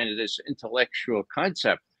just kind of this intellectual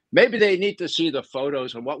concept. Maybe they need to see the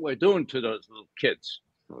photos of what we're doing to those little kids,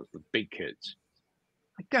 those big kids.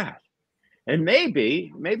 My God. And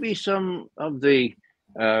maybe some of the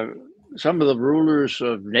rulers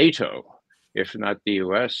of NATO, if not the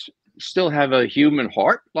US, still have a human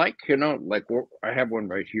heart, like I have one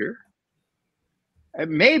right here. And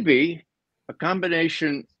maybe a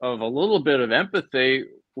combination of a little bit of empathy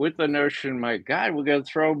with the notion, my God, we're going to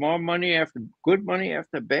throw more money after good money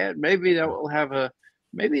after bad. Maybe that will have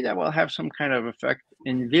some kind of effect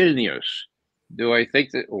in Vilnius. Do I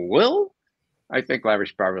think that it will? I think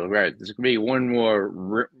Larry's probably right. There's going to be one more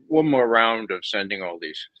round of sending all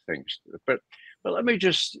these things. But let me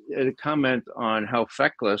just comment on how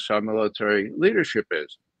feckless our military leadership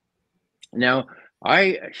is. Now,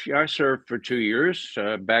 I served for 2 years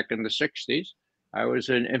back in the 60s. I was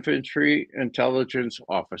an infantry intelligence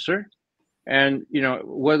officer. And,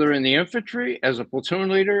 whether in the infantry as a platoon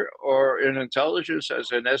leader or in intelligence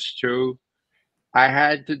as an S2, I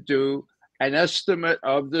had to do an estimate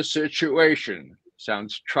of the situation.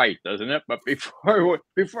 Sounds trite, doesn't it? But before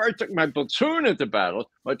I took my platoon into battle,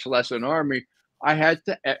 much less an army, I had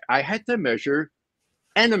to measure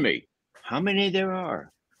enemy, how many there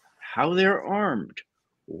are, how they're armed,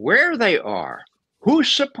 where they are, who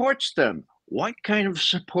supports them, what kind of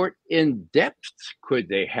support in depth could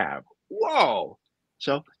they have. Whoa!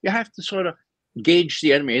 So you have to sort of gauge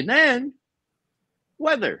the enemy. And then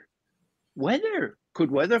weather. Could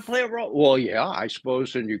weather play a role? Well, yeah, I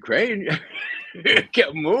suppose in Ukraine, you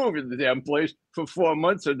can't move in the damn place for 4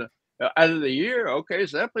 months out of the year. Okay,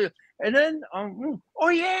 so that plays. And then,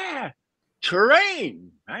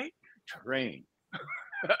 terrain, right? Terrain.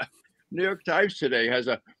 New York Times today has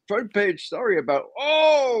a front page story about,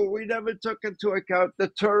 we never took into account the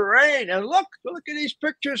terrain. And look at these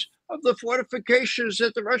pictures of the fortifications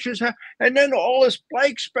that the Russians have. And then all this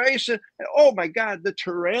blank space. And oh my God, the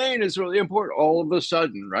terrain is really important all of a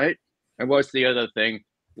sudden, right? And what's the other thing?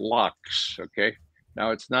 Locks, okay?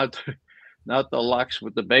 Now it's not the locks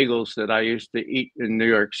with the bagels that I used to eat in New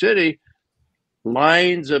York City.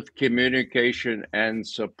 Lines of communication and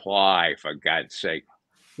supply, for God's sake.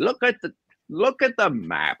 Look at the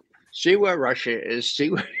map. See where Russia is. See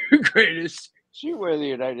where Ukraine is. See where the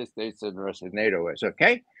United States and the rest of NATO is.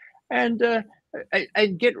 Okay, and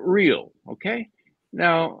get real. Okay.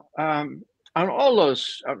 Now, on all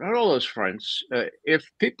those fronts, if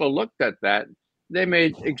people looked at that, they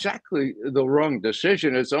made exactly the wrong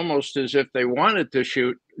decision. It's almost as if they wanted to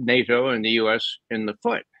shoot NATO and the U.S. in the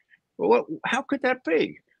foot. Well, how could that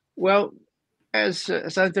be? Well, as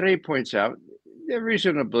Andre points out, they're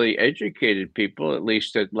reasonably educated people, at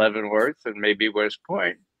least at Leavenworth and maybe West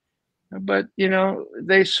Point. But,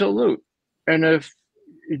 they salute. And if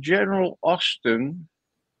General Austin,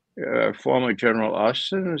 former General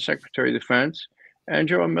Austin, the Secretary of Defense, and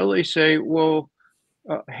Joe Milley say, well,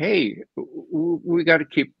 hey, we got to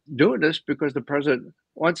keep doing this because the president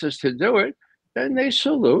wants us to do it, then they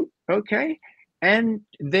salute, okay? And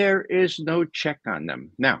there is no check on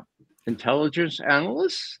them. Now, intelligence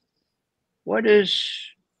analysts, what is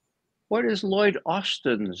Lloyd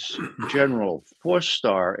Austin's general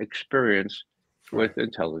 4-star experience with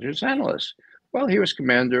intelligence analysts? Well, he was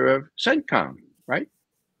commander of CENTCOM, right?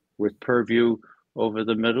 With purview over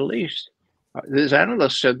the Middle East. This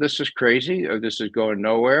analyst said this is crazy, or this is going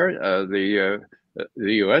nowhere. The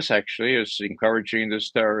U.S. actually is encouraging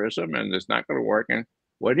this terrorism, and it's not going to work. And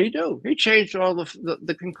what did he do? He changed all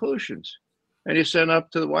the conclusions, and he sent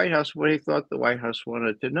up to the White House what he thought the White House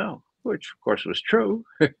wanted to know, which of course was true.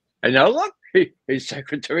 And now look, he's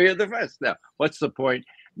Secretary of Defense. Now, what's the point?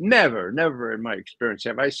 Never, never in my experience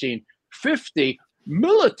have I seen 50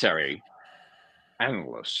 military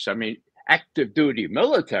analysts, I mean, active duty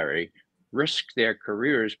military, risk their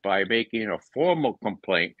careers by making a formal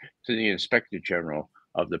complaint to the Inspector General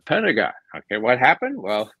of the Pentagon. Okay, what happened?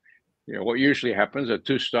 Well, you know what usually happens: a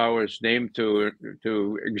 2-star was named to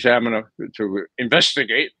examine to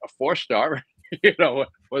investigate a 4-star. You know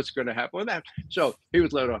what's going to happen with that. So he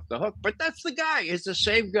was let off the hook. But that's the guy. It's the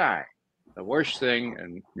same guy. The worst thing,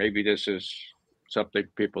 and maybe this is something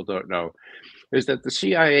people don't know, is that the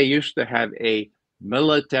CIA used to have a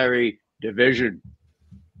military division,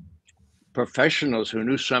 professionals who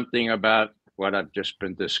knew something about what I've just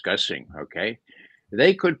been discussing, okay?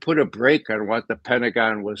 They could put a brake on what the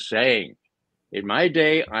Pentagon was saying. In my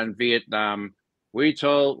day on Vietnam, we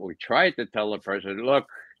tried to tell the president, look,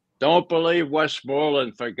 don't believe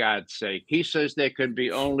Westmoreland, for God's sake. He says there could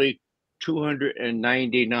be only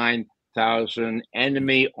 299,000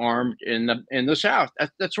 enemy armed in the South.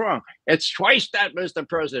 That's wrong. It's twice that, Mr.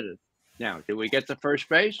 President. Now, did we get to first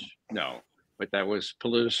base? No, but that was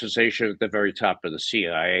politicization at the very top of the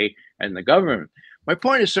CIA and the government. My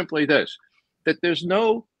point is simply this, that there's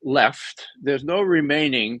no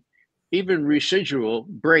remaining, even residual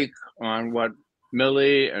break on what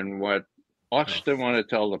Milley and what Austin want to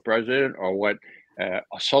tell the president, or what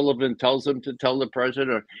Sullivan tells them to tell the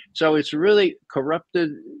president. So it's really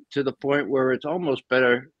corrupted to the point where it's almost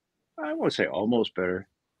better. I won't say almost better.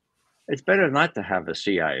 It's better not to have a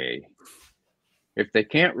CIA. If they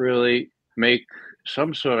can't really make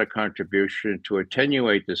some sort of contribution to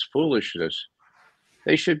attenuate this foolishness,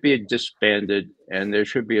 they should be disbanded, and there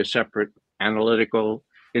should be a separate analytical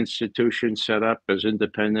institution set up as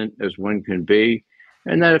independent as one can be.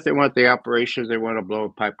 And then if they want the operations, they want to blow a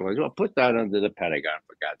pipeline, well, put that under the Pentagon,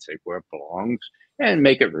 for God's sake, where it belongs, and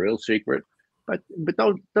make it real secret. But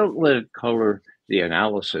don't let it color the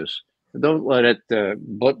analysis. Don't let it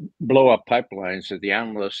blow up pipelines that the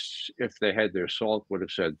analysts, if they had their salt, would have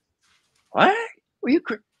said, what? Well,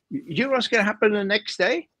 you know what's going to happen the next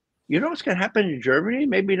day? You know what's going to happen in Germany?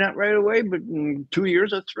 Maybe not right away, but in 2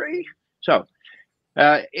 years or 3. So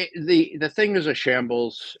the thing is a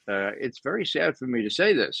shambles. It's very sad for me to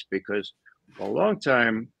say this, because for a long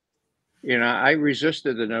time, you know, I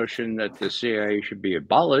resisted the notion that the CIA should be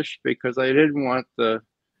abolished, because I didn't want the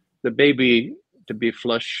baby to be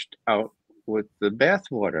flushed out with the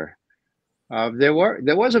bathwater. There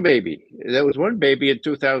was a baby. There was one baby in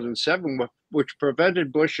 2007 which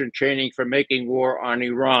prevented Bush and Cheney from making war on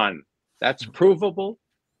Iran. That's provable,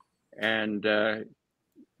 and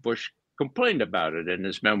Bush complained about it in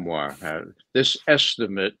his memoir. This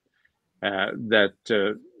estimate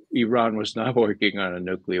that Iran was not working on a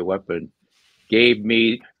nuclear weapon gave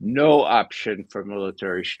me no option for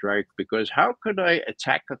military strike, because how could I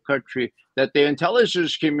attack a country that the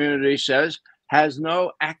intelligence community says has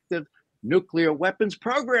no active nuclear weapons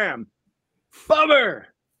program? Bummer!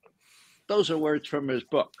 Those are words from his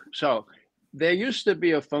book. So there used to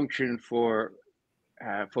be a function for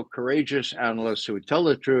courageous analysts who would tell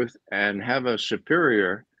the truth and have a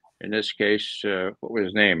superior. In this case, what was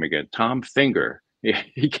his name again? Tom Finger.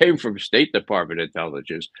 He came from State Department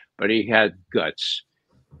intelligence, but he had guts,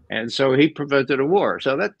 and so he prevented a war.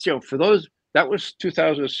 So that's, you know, for those, that was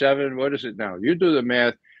 2007. What is it now? You do the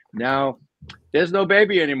math. Now there's no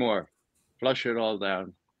baby anymore. Flush it all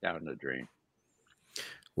down the drain.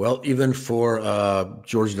 Well, even for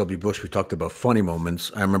George W. Bush, we talked about funny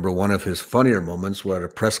moments. I remember one of his funnier moments where at a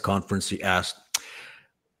press conference he asked,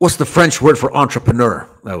 "What's the French word for entrepreneur?"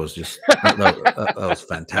 That was just that was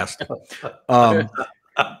fantastic.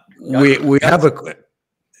 We have an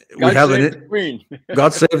Queen.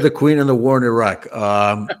 God save the Queen and the war in Iraq.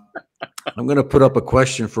 I'm going to put up a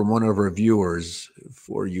question from one of our viewers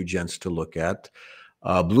for you gents to look at.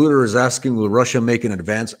 Bluter is asking, will Russia make an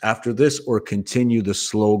advance after this or continue the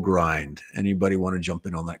slow grind? Anybody want to jump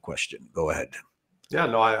in on that question? Go ahead. Yeah,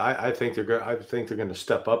 no, I think they're going. I think they're going to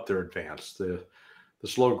step up their advance. The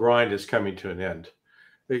slow grind is coming to an end.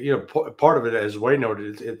 You know, part of it, as Wayne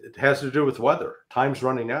noted, it has to do with weather. Time's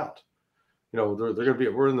running out. You know, they're going to be.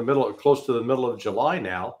 We're in the middle, close to the middle of July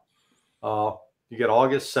now. You get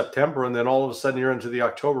August, September, and then all of a sudden you're into the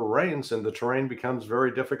October rains, and the terrain becomes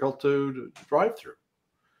very difficult to drive through.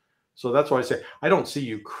 So that's why I say I don't see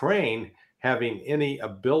Ukraine having any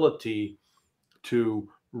ability to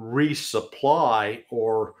resupply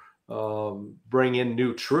or bring in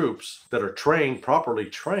new troops that are properly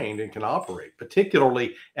trained and can operate,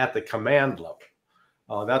 particularly at the command level.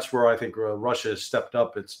 That's where I think Russia has stepped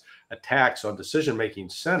up its attacks on decision-making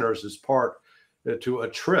centers as part to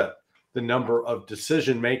attrit the number of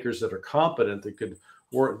decision makers that are competent, that could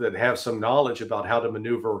work, that have some knowledge about how to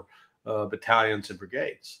maneuver battalions and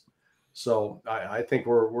brigades. So I think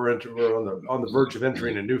we're on the verge of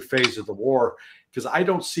entering a new phase of the war, because I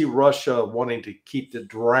don't see Russia wanting to keep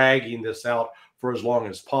dragging this out for as long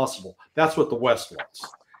as possible. That's what the West wants,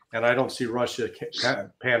 and I don't see Russia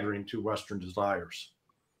pandering to Western desires.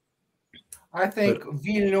 I think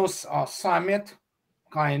Vilnius summit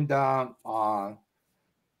kind of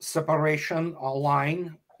separation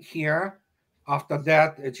line here. After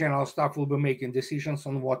that, general staff will be making decisions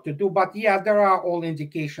on what to do. But yeah, there are all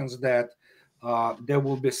indications that they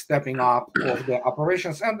will be stepping up of the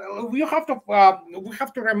operations. And we have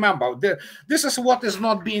to remember that this is what is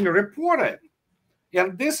not being reported.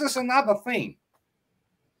 And this is another thing.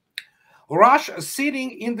 Russia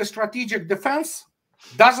sitting in the strategic defense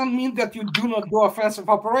doesn't mean that you do not do offensive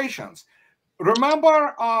operations.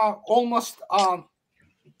 Remember almost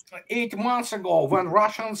 8 months ago when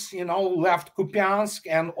Russians, left Kupiansk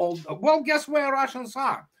and all, well, guess where Russians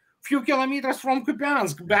are? Few kilometers from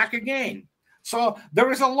Kupiansk, back again. So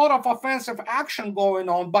there is a lot of offensive action going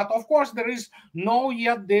on, but of course there is no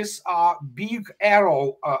yet this big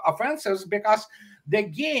arrow offensives, because the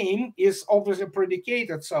game is obviously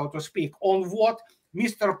predicated, so to speak, on what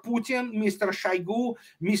Mr. Putin, Mr. Shoigu,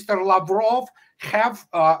 Mr. Lavrov have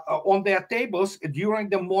on their tables during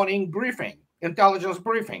the morning briefing, intelligence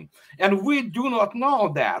briefing. And we do not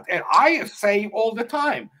know that. And I say all the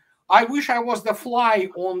time, I wish I was the fly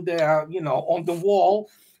on the, on the wall,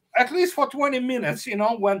 at least for 20 minutes,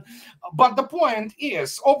 but the point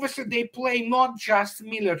is, obviously they play not just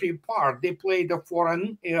military part, they play the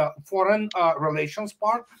foreign relations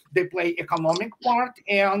part, they play economic part,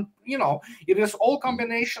 and it is all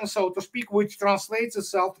combination, so to speak, which translates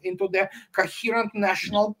itself into the coherent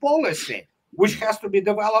national policy, which has to be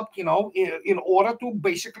developed, in order to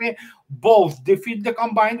basically both defeat the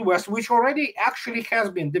combined West, which already actually has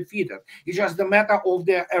been defeated. It's just a matter of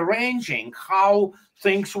the arranging how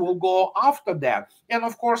things will go after that. And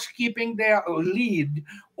of course, keeping their lead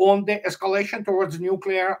on the escalation towards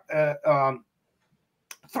nuclear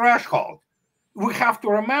threshold. We have to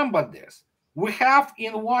remember this. We have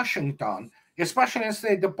in Washington, especially in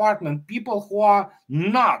State Department, people who are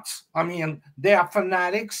nuts. I mean, they are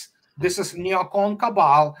fanatics. This is neocon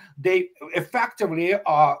cabal. They effectively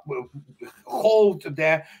hold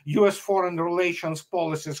the U.S. foreign relations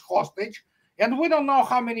policies hostage. And we don't know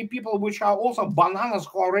how many people which are also bananas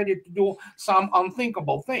who are ready to do some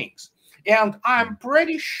unthinkable things. And I'm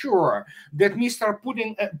pretty sure that Mr.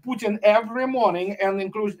 Putin every morning, and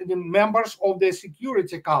including the members of the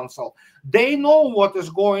Security Council, they know what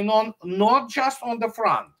is going on, not just on the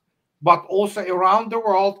front, but also around the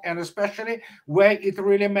world, and especially where it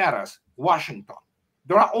really matters, Washington.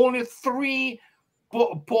 There are only 3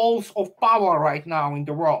 poles of power right now in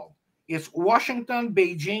the world. It's Washington,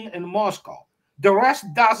 Beijing, and Moscow. The rest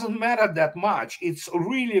doesn't matter that much. It's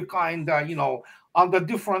really kind of, on the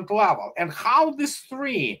different level. And how these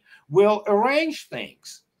 3 will arrange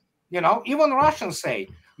things, even Russians say,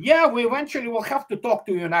 yeah, we eventually will have to talk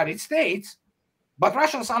to the United States, but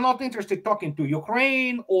Russians are not interested in talking to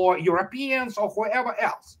Ukraine or Europeans or whoever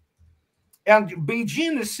else. And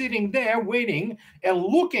Beijing is sitting there waiting and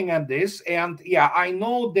looking at this. And yeah, I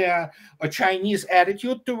know the Chinese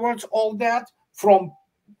attitude towards all that from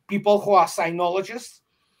people who are sinologists.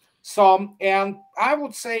 So, and I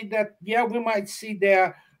would say that, yeah, we might see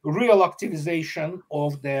the real activization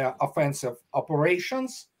of the offensive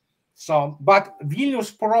operations. So, but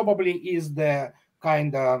Vilnius probably is the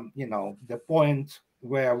kind of, the point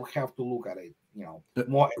where we have to look at it,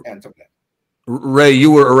 more intensively. Ray,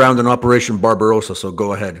 you were around in Operation Barbarossa, so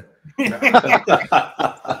go ahead. It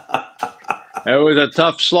was a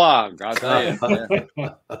tough slog, I'll tell you.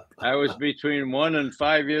 I was between 1 and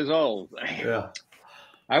 5 years old. Yeah.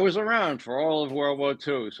 I was around for all of World War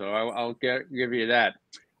II, so I'll give you that.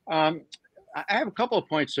 I have a couple of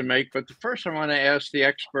points to make, but first I want to ask the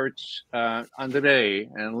experts, Andrei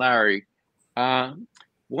and Larry,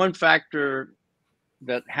 one factor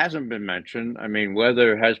that hasn't been mentioned, I mean,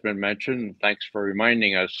 weather has been mentioned, thanks for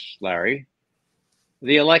reminding us, Larry,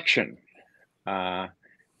 the election. Now,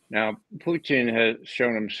 Putin has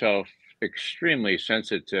shown himself extremely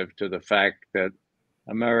sensitive to the fact that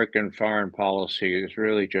American foreign policy is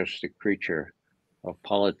really just a creature of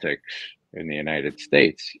politics in the United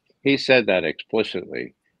States. He said that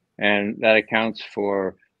explicitly. and that accounts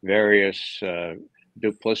for various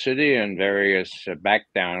duplicity and various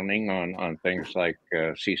backdowning on things like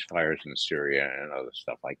ceasefires in Syria and other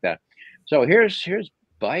stuff like that. So here's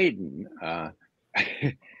Biden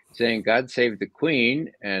saying God save the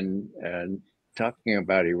Queen and talking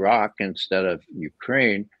about Iraq instead of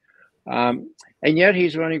Ukraine, and yet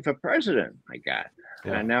he's running for president. My God!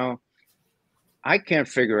 Yeah. And now I can't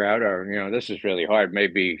figure out, or this is really hard.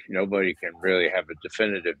 Maybe nobody can really have a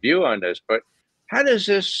definitive view on this, but how does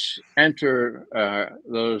this enter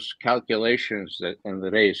those calculations that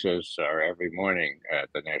the races are every morning at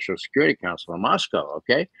the National Security Council in Moscow?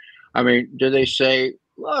 Okay, I mean, do they say,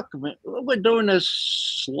 look, we're doing this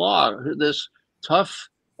slog, this tough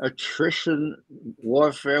attrition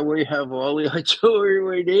warfare. We have all the artillery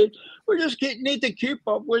we need. We just need to keep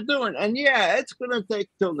up we're doing. And yeah, it's going to take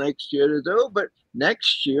till next year to do, but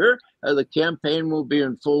next year the campaign will be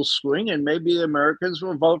in full swing, and maybe the Americans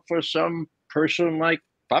will vote for some person like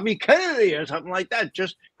Bobby Kennedy or something like that.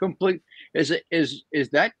 Just complete. Is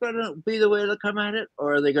that going to be the way to come at it,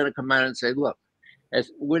 or are they going to come out and say, look,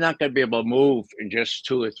 we're not going to be able to move in just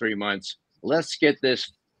 2 or 3 months. Let's get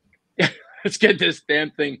this. Let's get this damn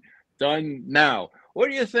thing done now. What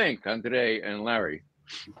do you think, Andre and Larry?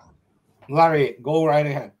 Larry, go right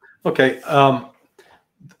ahead. Okay.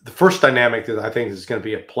 The first dynamic that I think is going to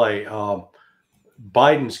be at play,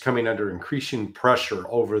 Biden's coming under increasing pressure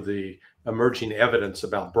over the emerging evidence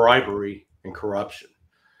about bribery and corruption.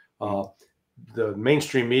 The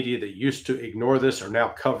mainstream media that used to ignore this are now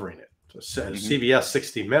covering it. So, CBS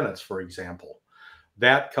 60 Minutes, for example,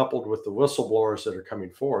 that coupled with the whistleblowers that are coming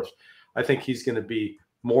forth, I think he's going to be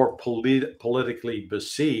more politically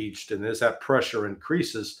besieged. And as that pressure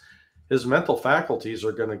increases, his mental faculties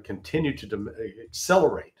are going to continue to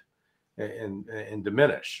accelerate and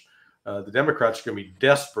diminish. The Democrats are going to be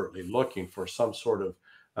desperately looking for some sort of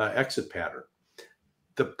exit pattern.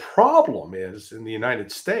 The problem is in the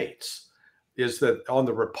United States is that on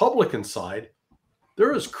the Republican side,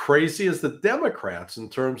 they're as crazy as the Democrats in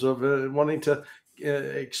terms of wanting to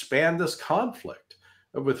expand this conflict.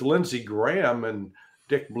 With Lindsey Graham and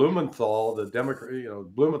Dick Blumenthal, the Democrat,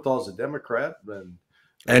 Blumenthal's a Democrat, and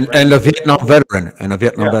a Vietnam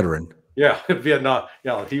veteran, Yeah, Vietnam.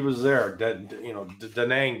 Yeah, he was there. Da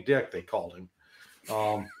Nang Dick, they called him,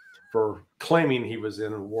 for claiming he was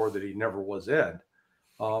in a war that he never was in.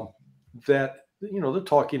 That they're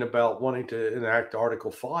talking about wanting to enact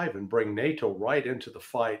Article 5 and bring NATO right into the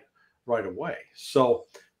fight right away. So,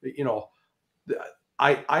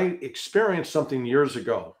 I experienced something years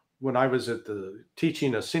ago when I was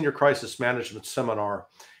teaching a senior crisis management seminar.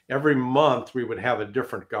 Every month we would have a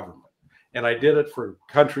different government, and I did it for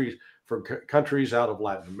countries out of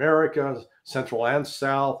Latin America, Central and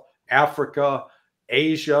South, Africa,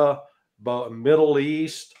 Asia, Middle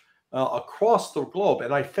East, across the globe.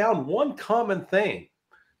 And I found one common thing,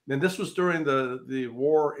 and this was during the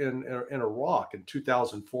war in Iraq in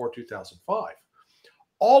 2004, 2005.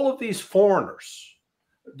 All of these foreigners,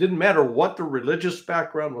 didn't matter what their religious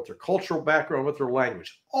background, what their cultural background, what their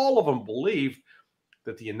language, all of them believed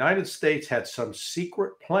that the United States had some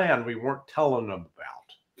secret plan we weren't telling them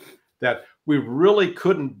about, that we really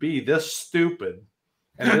couldn't be this stupid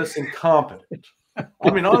and this incompetent.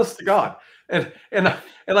 I mean, honest to God. And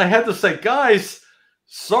I had to say, guys,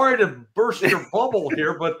 sorry to burst your bubble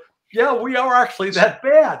here, but yeah, we are actually that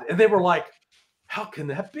bad. And they were like, how can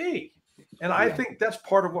that be? And I think that's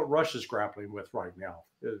part of what Russia's grappling with right now,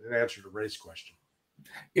 in answer to Ray's question.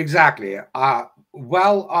 Exactly.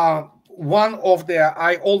 One of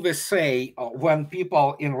I always say when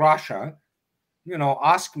people in Russia,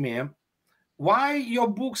 ask me, why your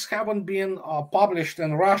books haven't been published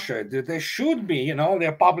in Russia? They should be,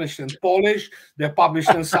 they're published in Polish, they're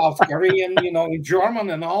published in South Korean, in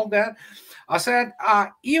German and all that. I said,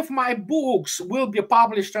 if my books will be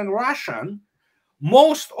published in Russian,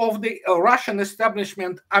 most of the Russian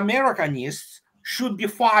establishment Americanists should be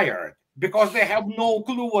fired because they have no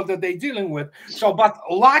clue what they're dealing with. So, but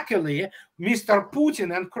luckily, Mr.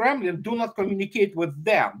 Putin and Kremlin do not communicate with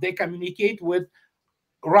them. They communicate with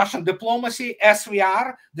Russian diplomacy,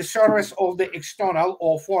 SVR, the Service of the External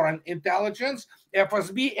or Foreign Intelligence,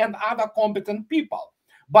 FSB, and other competent people.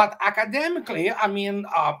 But academically, I mean,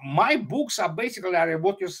 my books are basically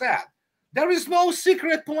what you said. There is no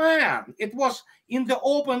secret plan. It was in the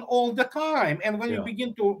open all the time. And when you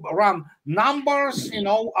begin to run numbers,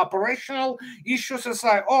 operational issues, it's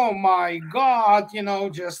like, oh my God,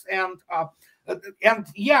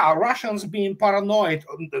 Russians being paranoid,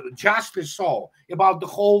 justly so, about the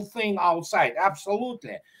whole thing outside.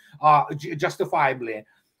 Absolutely, justifiably.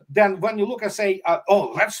 Then when you look and say,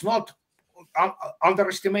 let's not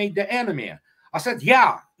underestimate the enemy. I said,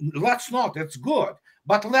 yeah, let's not. It's good.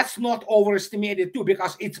 But let's not overestimate it too,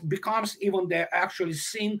 because it becomes even the actually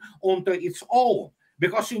sin onto its own.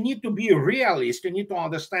 Because you need to be realist, you need to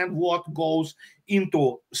understand what goes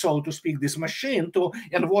into, so to speak, this machine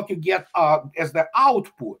and what you get as the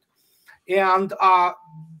output. And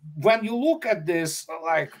when you look at this,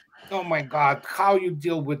 like, oh my God, how you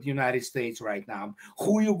deal with the United States right now,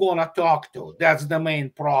 who you gonna talk to? That's the main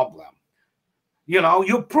problem. You know,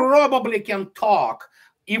 you probably can talk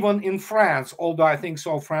even in France, although I think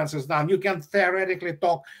so France is done. You can theoretically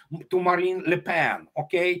talk to Marine Le Pen,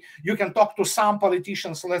 okay? You can talk to some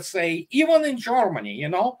politicians, let's say, even in Germany, you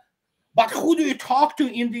know? But who do you talk to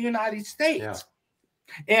in the United States?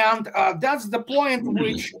 Yeah. And that's the point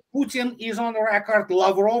which Putin is on the record,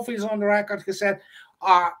 Lavrov is on the record. He said,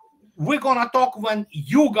 we're gonna talk when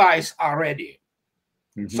you guys are ready.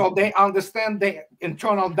 So they understand the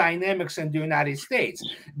internal dynamics in the United States.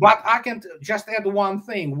 But I can just add one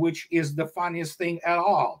thing, which is the funniest thing at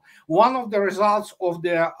all. One of the results of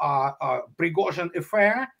the Prigozhin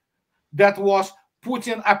affair, that was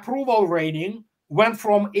Putin approval rating went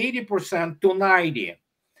from 80% to 90%.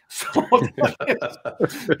 So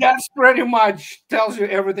that's pretty much tells you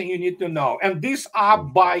everything you need to know. And these are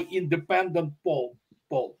by independent poll.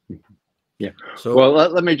 Yeah. So, well,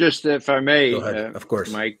 let me just, if I may, of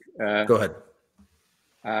course, Mike. Go ahead.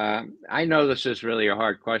 I know this is really a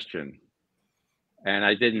hard question, and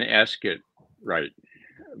I didn't ask it right,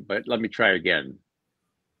 but let me try again.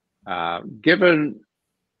 Given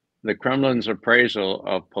the Kremlin's appraisal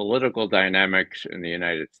of political dynamics in the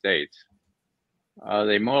United States, are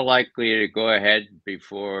they more likely to go ahead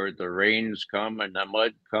before the rains come and the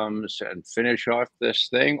mud comes and finish off this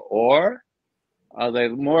thing, or are they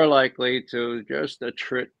more likely to just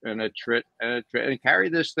attrit and carry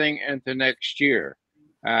this thing into next year?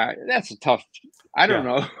 That's a tough. I don't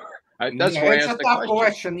know. That's why it's a tough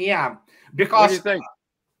question. Yeah, because what do you think?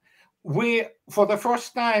 We, for the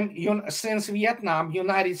first time since Vietnam,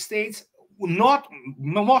 United States, not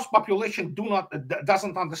most population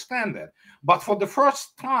doesn't understand it, but for the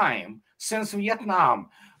first time since Vietnam,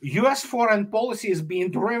 U.S. foreign policy is being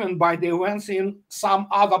driven by the events in some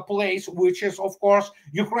other place, which is, of course,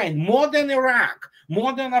 Ukraine, more than Iraq,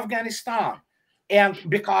 more than Afghanistan. And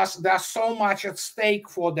because there's so much at stake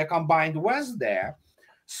for the combined West there.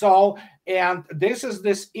 So, and this is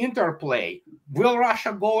this interplay. Will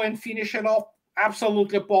Russia go and finish it off?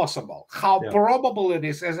 Absolutely possible. How probable it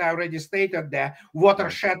is, as I already stated, the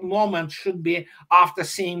watershed moment should be after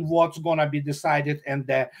seeing what's going to be decided in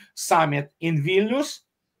the summit in Vilnius.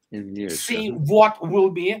 See what will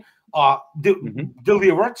be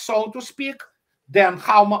delivered, so to speak. Then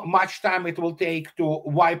how much time it will take to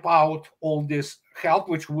wipe out all this health,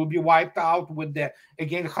 which will be wiped out with the,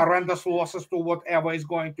 again, horrendous losses to whatever is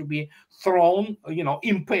going to be thrown, you know,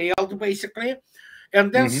 impaled, basically.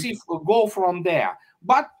 And then see if we'll go from there.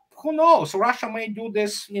 But who knows? Russia may do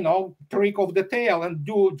this, you know, trick of the tail and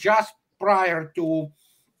do just prior to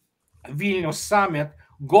Vilnius summit,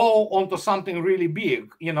 go onto something really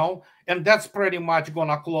big, you know, and that's pretty much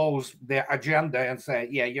gonna close the agenda and say,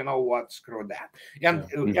 yeah, you know what, screw that.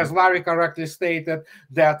 And as Larry correctly stated,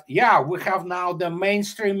 that we have now the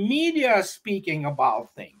mainstream media speaking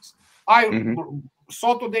about things. I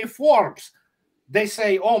saw today Forbes, they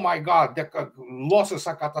say, oh my God, the losses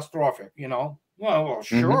are catastrophic, you know. Well,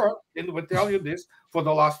 sure, didn't we tell you this for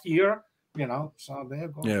the last year? You know, so there you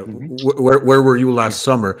go. Yeah, where were you last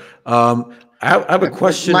summer? I have a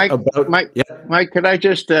question about Mike. Could I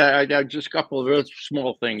just just a couple of real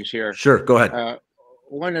small things here? Sure, go ahead.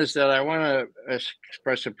 One is that I want to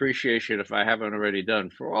express appreciation, if I haven't already done,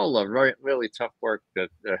 for all the really tough work that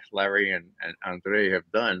Larry and Andrei have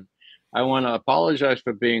done. I want to apologize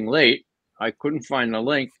for being late. I couldn't find the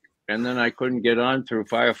link, and then I couldn't get on through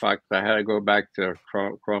Firefox. I had to go back to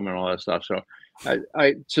Chrome and all that stuff. So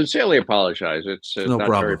I sincerely apologize. It's not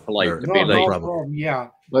very polite to be late. No problem. Yeah.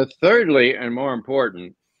 But thirdly, and more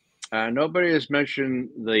important, nobody has mentioned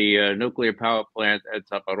the nuclear power plant at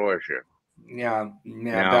Zaporozhye. Yeah.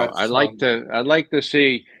 Now, I'd like to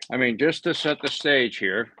see. I mean, just to set the stage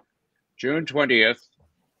here, June 20th,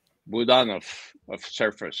 Budanov of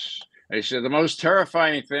Surface. They said the most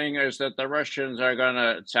terrifying thing is that the Russians are going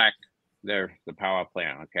to attack the power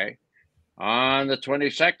plant. Okay. On the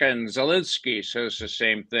 22nd, Zelensky says the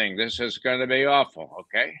same thing. This is going to be awful,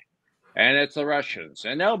 okay? And it's the Russians.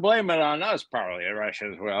 And they'll blame it on us, probably, the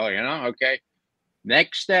Russians will, you know, okay?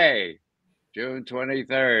 Next day, June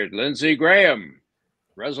 23rd, Lindsey Graham,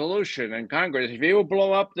 resolution in Congress. If you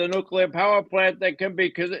blow up the nuclear power plant, that can be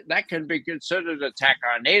considered an attack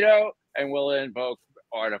on NATO and will invoke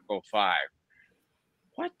Article 5.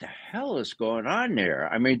 what the hell is going on there?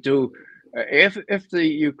 I mean, if the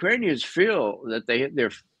Ukrainians feel that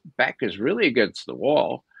their back is really against the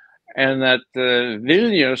wall, and that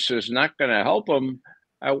Vilnius is not going to help them,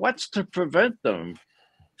 what's to prevent them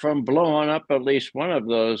from blowing up at least one of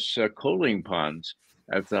those cooling ponds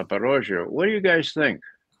at Zaporozhye? What do you guys think?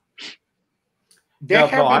 They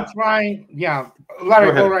have been trying. Yeah,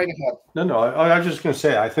 Larry, go right ahead. No. I was just going to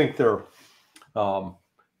say, I think they're.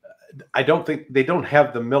 I don't think they don't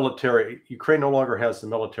have the military. Ukraine no longer has the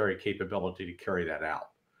military capability to carry that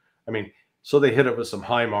out. I mean, so they hit it with some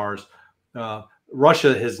HIMARS.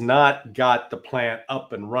 Russia has not got the plant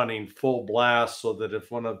up and running full blast, so that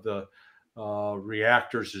if one of the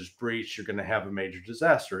reactors is breached, you're going to have a major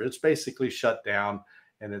disaster. It's basically shut down,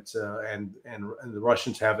 and it's and the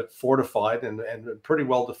Russians have it fortified and pretty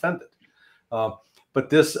well defended. But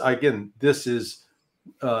this, again, this is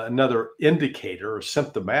another indicator or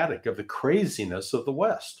symptomatic of the craziness of the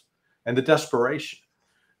West and the desperation.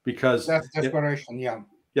 Because that's desperation, yeah.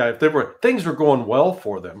 If things were going well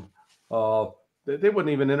for them, they wouldn't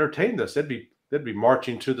even entertain this. They'd be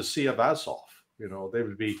marching to the Sea of Azov. You know, they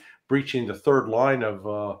would be breaching the third line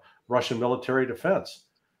of Russian military defense.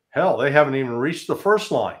 Hell, they haven't even reached the first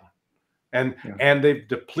line, and they've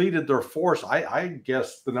depleted their force. I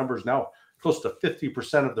guess the number's now close to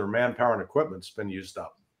 50% of their manpower and equipment's been used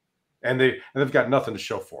up, and they've got nothing to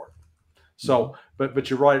show for it. So, but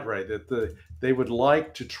you're right, Ray, that they would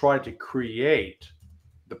like to try to create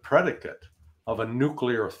the predicate of a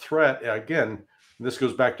nuclear threat. Again, this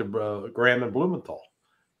goes back to Graham and Blumenthal,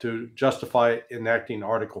 to justify enacting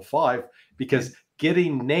Article 5, because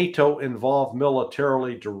getting NATO involved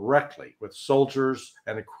militarily directly with soldiers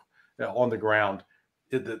and on the ground,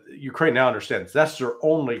 Ukraine now understands that's their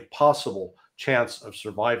only possible chance of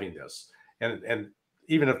surviving this. And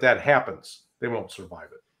even if that happens, they won't survive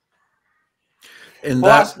it.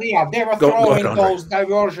 Plus, they were throwing those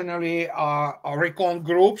diversionary recon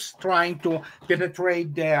groups trying to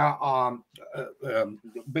penetrate their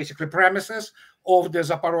basically premises of the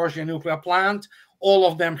Zaporozhye nuclear plant. All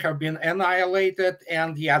of them have been annihilated,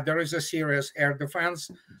 and there is a serious air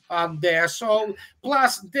defense there. So,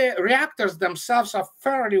 plus the reactors themselves are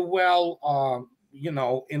fairly well,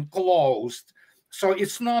 enclosed. So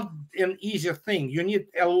it's not an easy thing. You need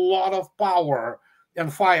a lot of power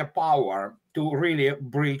and firepower to really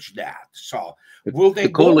breach that. So will they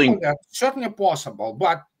go for that? Certainly possible,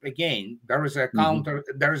 but again, there is a counter,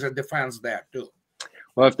 there is a defense there too.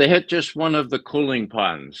 Well, if they hit just one of the cooling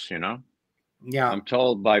ponds, I'm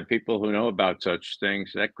told by people who know about such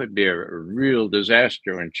things, that could be a real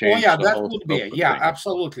disaster and change. That would be,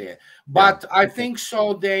 absolutely. But I think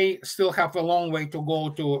so. They still have a long way to go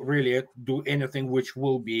to really do anything which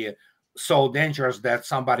will be so dangerous that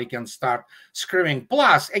somebody can start screaming.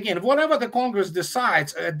 Plus, again, whatever the Congress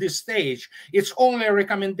decides at this stage, it's only a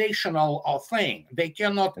recommendational thing. They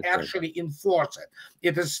cannot actually enforce it.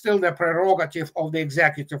 It is still the prerogative of the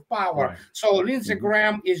executive power. Right. So Lindsey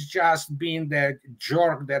Graham is just being the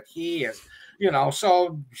jerk that he is.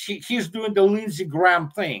 So he's doing the Lindsey Graham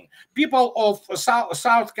thing. People of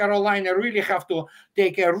South Carolina really have to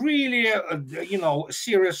take a really,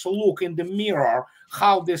 serious look in the mirror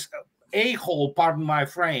how this a-hole, pardon my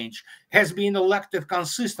French, has been elected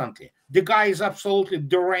consistently. The guy is absolutely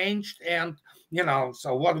deranged, and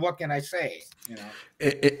so what can I say?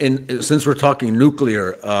 And since we're talking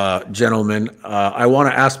nuclear, gentlemen, I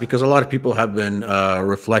want to ask, because a lot of people have been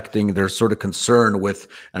reflecting their sort of concern with,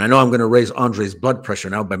 and I know I'm going to raise Andrei's blood pressure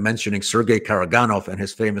now by mentioning Sergei Karaganov and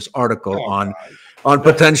his famous article on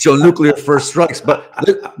potential nuclear first strikes,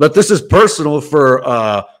 but this is personal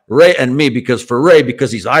for Ray and me,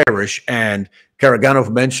 because he's Irish, and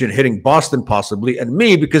Karaganov mentioned hitting Boston possibly, and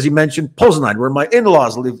me because he mentioned Poznan, where my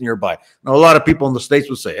in-laws live nearby. Now, a lot of people in the States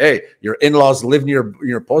would say, hey, your in-laws live near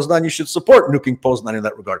Poznan, you should support nuking Poznan in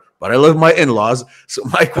that regard. But I love my in-laws. So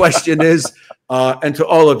my question is, and to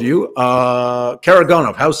all of you,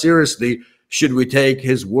 Karaganov, how seriously should we take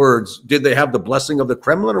his words? Did they have the blessing of the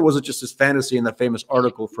Kremlin, or was it just his fantasy in the famous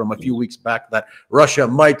article from a few weeks back that Russia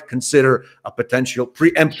might consider a potential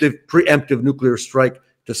preemptive nuclear strike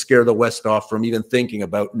to scare the West off from even thinking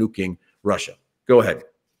about nuking Russia? Go ahead.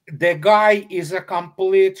 The guy is a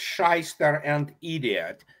complete shyster and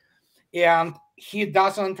idiot. And he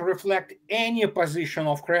doesn't reflect any position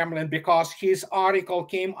of Kremlin, because his article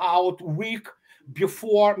came out week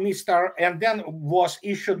before and then was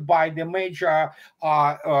issued by the major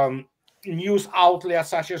news outlets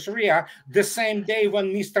such as RIA, the same day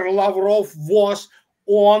when Mr. Lavrov was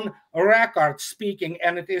on record speaking,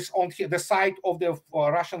 and it is on the side of the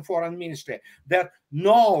Russian Foreign Ministry, that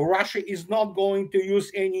no, Russia is not going to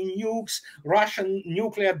use any nukes. Russian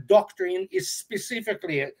nuclear doctrine is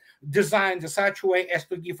specifically designed in such a way as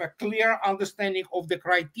to give a clear understanding of the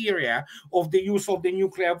criteria of the use of the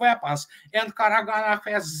nuclear weapons. And Karaganov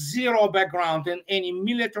has zero background in any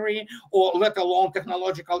military or let alone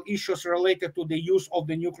technological issues related to the use of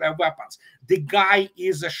the nuclear weapons. The guy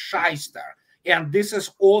is a shyster. And this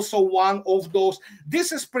is also one of those,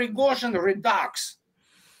 this is Prigozhin redux.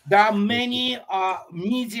 There are many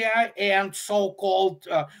media and so-called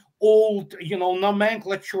old,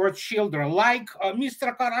 nomenclature children like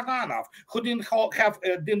Mr. Karaganov, who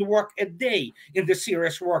didn't work a day in the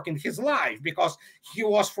serious work in his life because he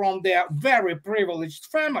was from the very privileged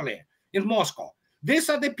family in Moscow.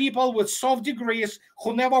 These are the people with soft degrees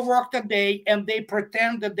who never worked a day, and they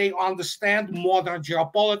pretend that they understand modern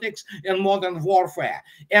geopolitics and modern warfare.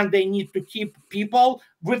 And they need to keep people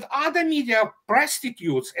with other media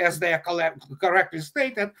prostitutes, as they are correctly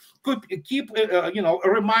stated, could keep,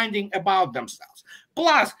 reminding about themselves.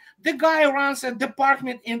 Plus, the guy runs a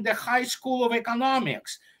department in the High School of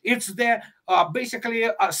Economics. It's the basically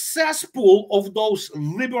a cesspool of those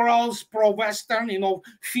liberals, pro-Western,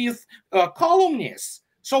 fifth columnists.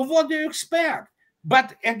 So what do you expect?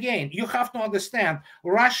 But again, you have to understand,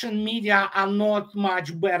 Russian media are not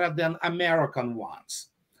much better than American ones.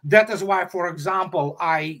 That is why, for example,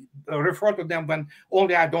 I refer to them when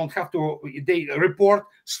only I don't have to, they report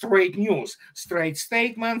straight news, straight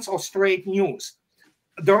statements or straight news.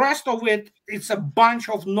 The rest of it, it's a bunch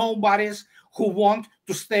of nobodies who want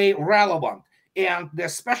to stay relevant. And the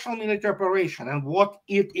special military operation and what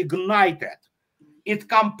it ignited, it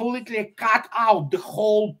completely cut out the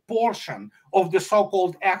whole portion of the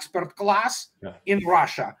so-called expert class in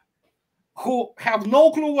Russia, who have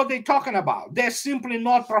no clue what they're talking about. They're simply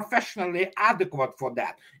not professionally adequate for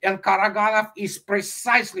that. And Karaganov is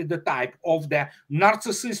precisely the type of the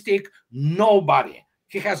narcissistic nobody.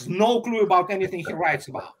 He has no clue about anything he writes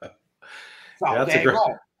about. So there you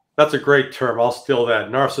go. That's a great term. I'll steal that.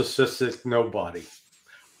 Narcissistic nobody.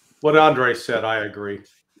 What Andre said, I agree.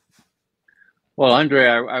 Well, Andre,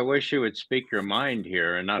 I wish you would speak your mind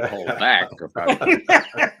here and not hold back about it.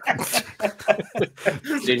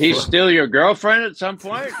 Did he steal your girlfriend at some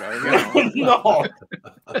point? Or, No.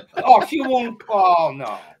 Oh, he won't. Oh,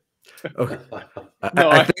 no. Okay.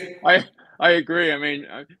 No, I agree. I mean,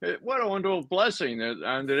 what a wonderful blessing that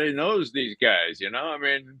Andre knows these guys, I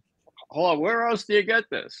mean, hold on, where else do you get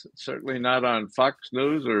this? Certainly not on Fox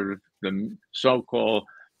News or the so-called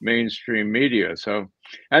mainstream media. So,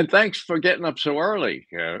 and thanks for getting up so early,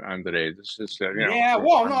 Andre. This is, yeah.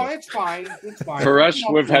 Well, no, it's fine. It's fine. For us,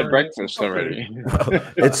 we've had breakfast already.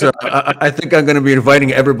 It's. I think I'm going to be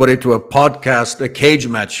inviting everybody to a podcast, a cage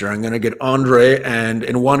match here. I'm going to get Andre and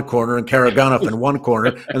in one corner and Karaganov in one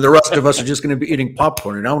corner, and the rest of us are just going to be eating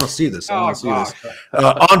popcorn. And I want to see this. I want to see this.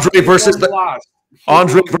 Andre versus the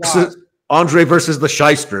Andre versus the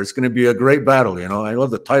shyster. It's going to be a great battle. I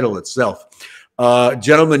love the title itself.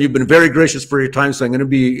 Gentlemen, you've been very gracious for your time, so I'm going to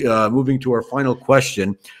be moving to our final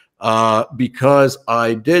question because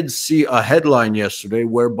I did see a headline yesterday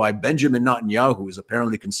whereby Benjamin Netanyahu is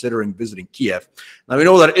apparently considering visiting Kiev. Now, we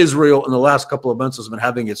know that Israel in the last couple of months has been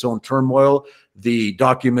having its own turmoil. The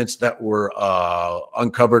documents that were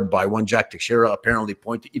uncovered by one Jack Teixeira apparently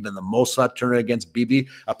point to even the Mossad turning against Bibi.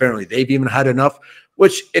 Apparently, they've even had enough,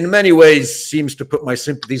 which in many ways seems to put my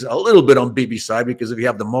sympathies a little bit on Bibi's side, because if you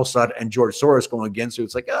have the Mossad and George Soros going against you,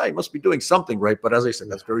 it's like, he must be doing something right. But as I said,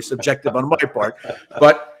 that's very subjective on my part.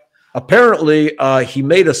 But apparently, he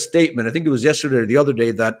made a statement, I think it was yesterday or the other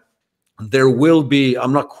day, that there will be,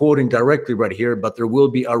 I'm not quoting directly right here, but there will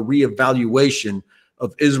be a reevaluation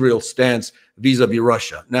of Israel's stance vis-a-vis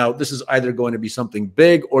Russia. Now, this is either going to be something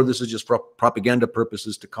big, or this is just for propaganda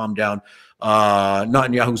purposes to calm down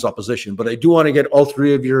Netanyahu's opposition. But I do want to get all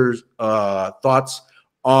three of your thoughts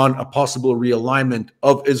on a possible realignment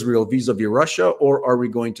of Israel vis-a-vis Russia, or are we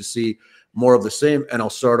going to see more of the same? And I'll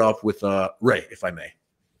start off with Ray, if I may.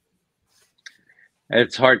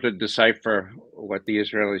 It's hard to decipher what the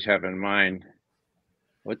Israelis have in mind.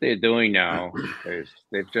 What they're doing now is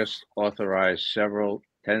they've just authorized several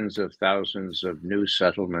tens of thousands of new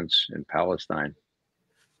settlements in Palestine.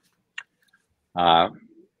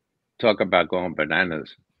 Talk about going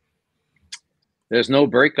bananas. There's no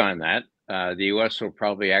break on that. The U.S. will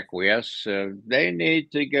probably acquiesce. They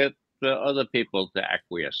need to get the other people to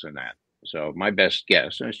acquiesce in that. So my best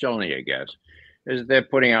guess, and it's only a guess, is they're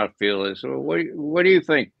putting out feelers. So what do you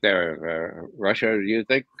think there, Russia? Do you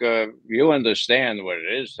think you understand what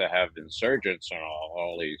it is to have insurgents in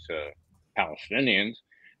all these Palestinians.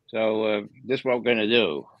 So this is what we're going to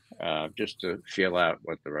do, just to feel out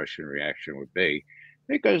what the Russian reaction would be,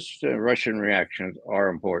 because Russian reactions are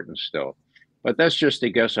important still. But that's just a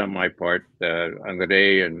guess on my part.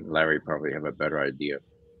 Andrei and Larry probably have a better idea.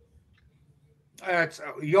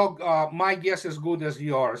 My guess is good as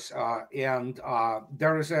yours, and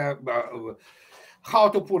there is a how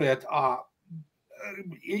to put it.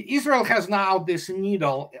 Israel has now this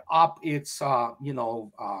needle up its,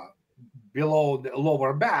 below the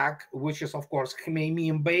lower back, which is of course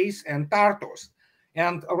Khmeimim base and Tartus,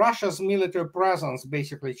 and Russia's military presence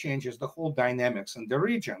basically changes the whole dynamics in the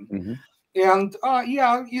region. Mm-hmm. And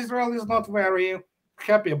Israel is not very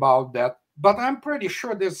happy about that. But I'm pretty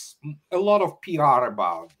sure there's a lot of PR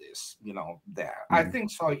about this, there. Mm-hmm. I think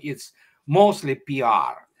so. It's mostly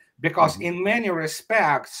PR because in many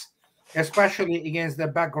respects, especially against the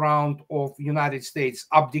background of United States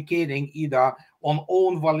abdicating either on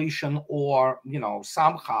own volition or,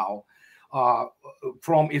 somehow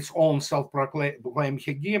from its own self-proclaimed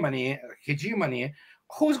hegemony,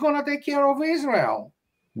 who's going to take care of Israel?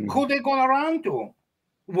 Mm-hmm. Who they going to run to?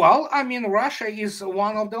 Well, I mean, Russia is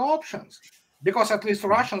one of the options because at least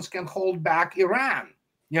Russians can hold back Iran,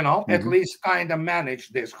 at least kind of manage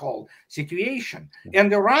this whole situation.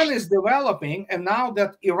 And Iran is developing, and now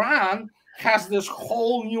that Iran has this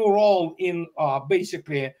whole new role in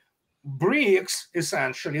basically BRICS,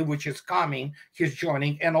 essentially, which is coming, he's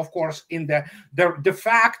joining, and of course in the de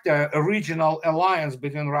facto regional alliance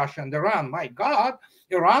between Russia and Iran. My God,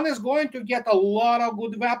 Iran is going to get a lot of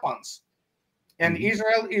good weapons. And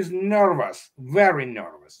Israel is nervous, very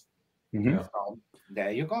nervous. So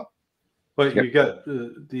there you go. But you got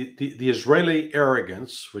the Israeli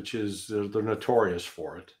arrogance, which is they're notorious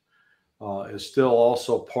for it, is still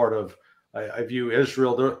also part of. I view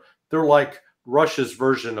Israel. They're like Russia's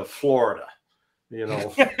version of Florida.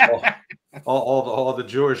 All the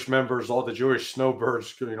Jewish members, all the Jewish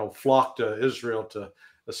snowbirds, flock to Israel to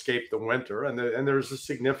escape the winter, and there's a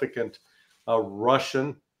significant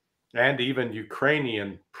Russian and even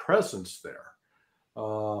Ukrainian presence there.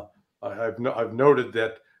 I've noted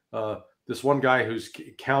that this one guy who's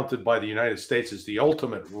counted by the United States as the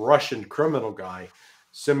ultimate Russian criminal guy,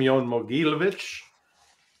 Semyon Mogilevich,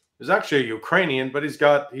 is actually a Ukrainian, but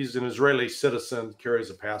he's an Israeli citizen, carries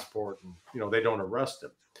a passport, and they don't arrest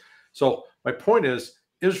him. So my point is,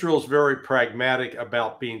 Israel's very pragmatic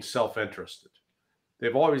about being self-interested.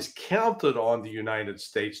 They've always counted on the United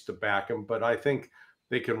States to back them, but I think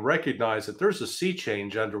they can recognize that there's a sea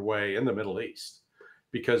change underway in the Middle East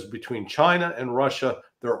because between China and Russia,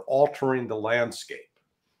 they're altering the landscape.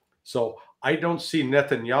 So I don't see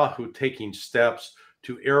Netanyahu taking steps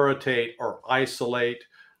to irritate or isolate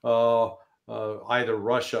either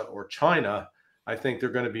Russia or China. I think they're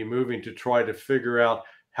going to be moving to try to figure out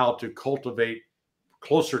how to cultivate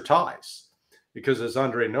closer ties because, as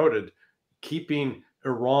Andrei noted, keeping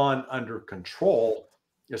Iran under control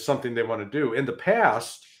is something they want to do. In the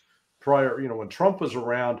past, prior, when Trump was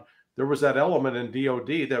around, there was that element in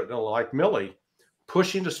DOD that, like Milley,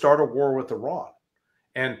 pushing to start a war with Iran.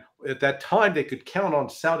 And at that time, they could count on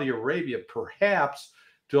Saudi Arabia perhaps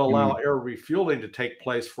to allow air refueling to take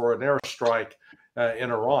place for an airstrike in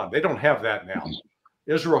Iran. They don't have that now.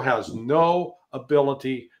 Israel has no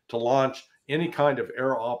ability to launch any kind of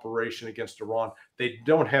air operation against Iran. They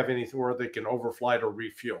don't have anything where they can overflight or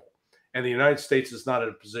refuel. And the United States is not in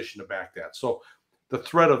a position to back that. So the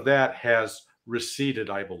threat of that has receded,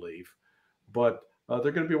 I believe. But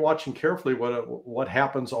they're going to be watching carefully what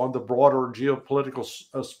happens on the broader geopolitical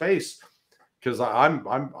space, because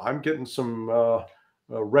I'm getting some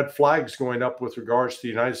red flags going up with regards to the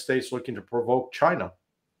United States looking to provoke China.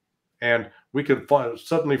 And we could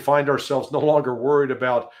suddenly find ourselves no longer worried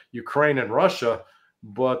about Ukraine and Russia,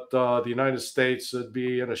 but the United States would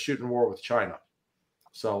be in a shooting war with China.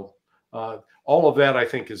 So all of that, I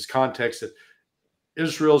think, is context that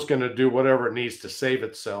Israel's going to do whatever it needs to save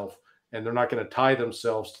itself, and they're not going to tie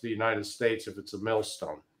themselves to the United States if it's a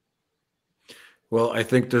millstone. Well, I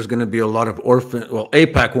think there's going to be a lot of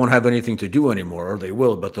AIPAC won't have anything to do anymore, or they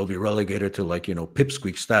will, but they'll be relegated to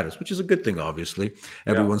pipsqueak status, which is a good thing, obviously.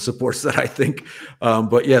 Everyone supports that, I think.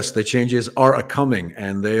 But yes, the changes are coming,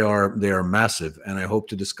 and they are massive. And I hope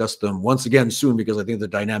to discuss them once again soon, because I think the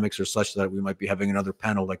dynamics are such that we might be having another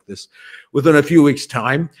panel like this within a few weeks'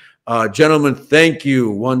 time. Gentlemen, thank you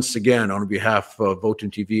once again on behalf of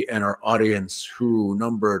Votum TV and our audience, who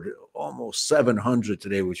numbered almost 700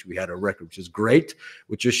 today, which we had a record, which is great,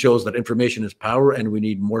 which just shows that information is power and we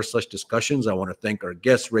need more such discussions. I want to thank our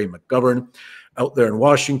guest, Ray McGovern, out there in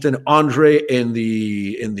Washington, Andre in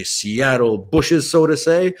the Seattle bushes, so to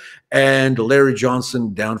say, and Larry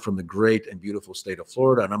Johnson down from the great and beautiful state of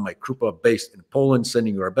Florida. And I'm Mike Krupa, based in Poland,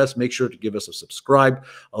 sending you our best. Make sure to give us a subscribe,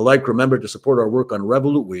 a like. Remember to support our work on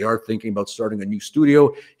Revolut. We are thinking about starting a new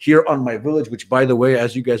studio here on my village, which, by the way,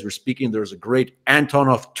 as you guys were speaking, there's a great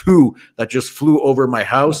Antonov 2 that just flew over my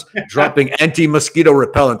house, dropping anti-mosquito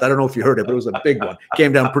repellent. I don't know if you heard it, but it was a big one.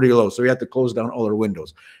 Came down pretty low, so we had to close down all our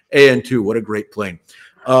windows. AN2, what a great plane.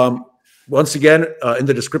 Once again, in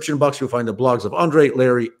the description box, you'll find the blogs of Andre,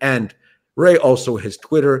 Larry, and Ray, also his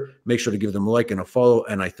Twitter. Make sure to give them a like and a follow.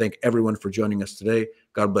 And I thank everyone for joining us today.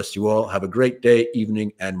 God bless you all. Have a great day,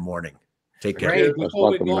 evening, and morning. Take care. Ray,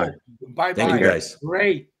 before we go, bye-bye. Thank you, guys.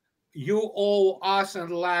 Ray, you owe us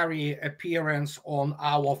and Larry appearance on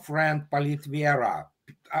our friend Politvera.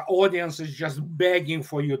 Our audience is just begging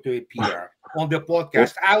for you to appear on the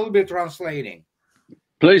podcast. I will be translating.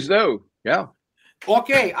 Please do. Yeah.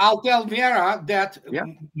 Okay, I'll tell Vera that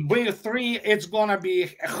with 3, it's gonna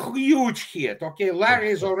be a huge hit. Okay,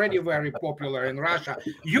 Larry is already very popular in Russia.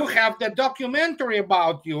 You have the documentary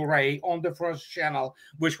about you, Ray, on the first channel,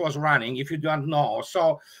 which was running, if you don't know.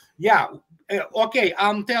 So, yeah, okay,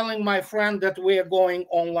 I'm telling my friend that we are going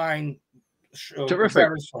online very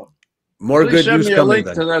soon. More Please good news coming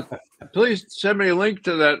then. Please send me a link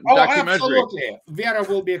to that Oh, documentary. absolutely. Vera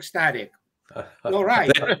will be ecstatic. All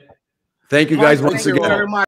right. Thank you guys once again. Very much.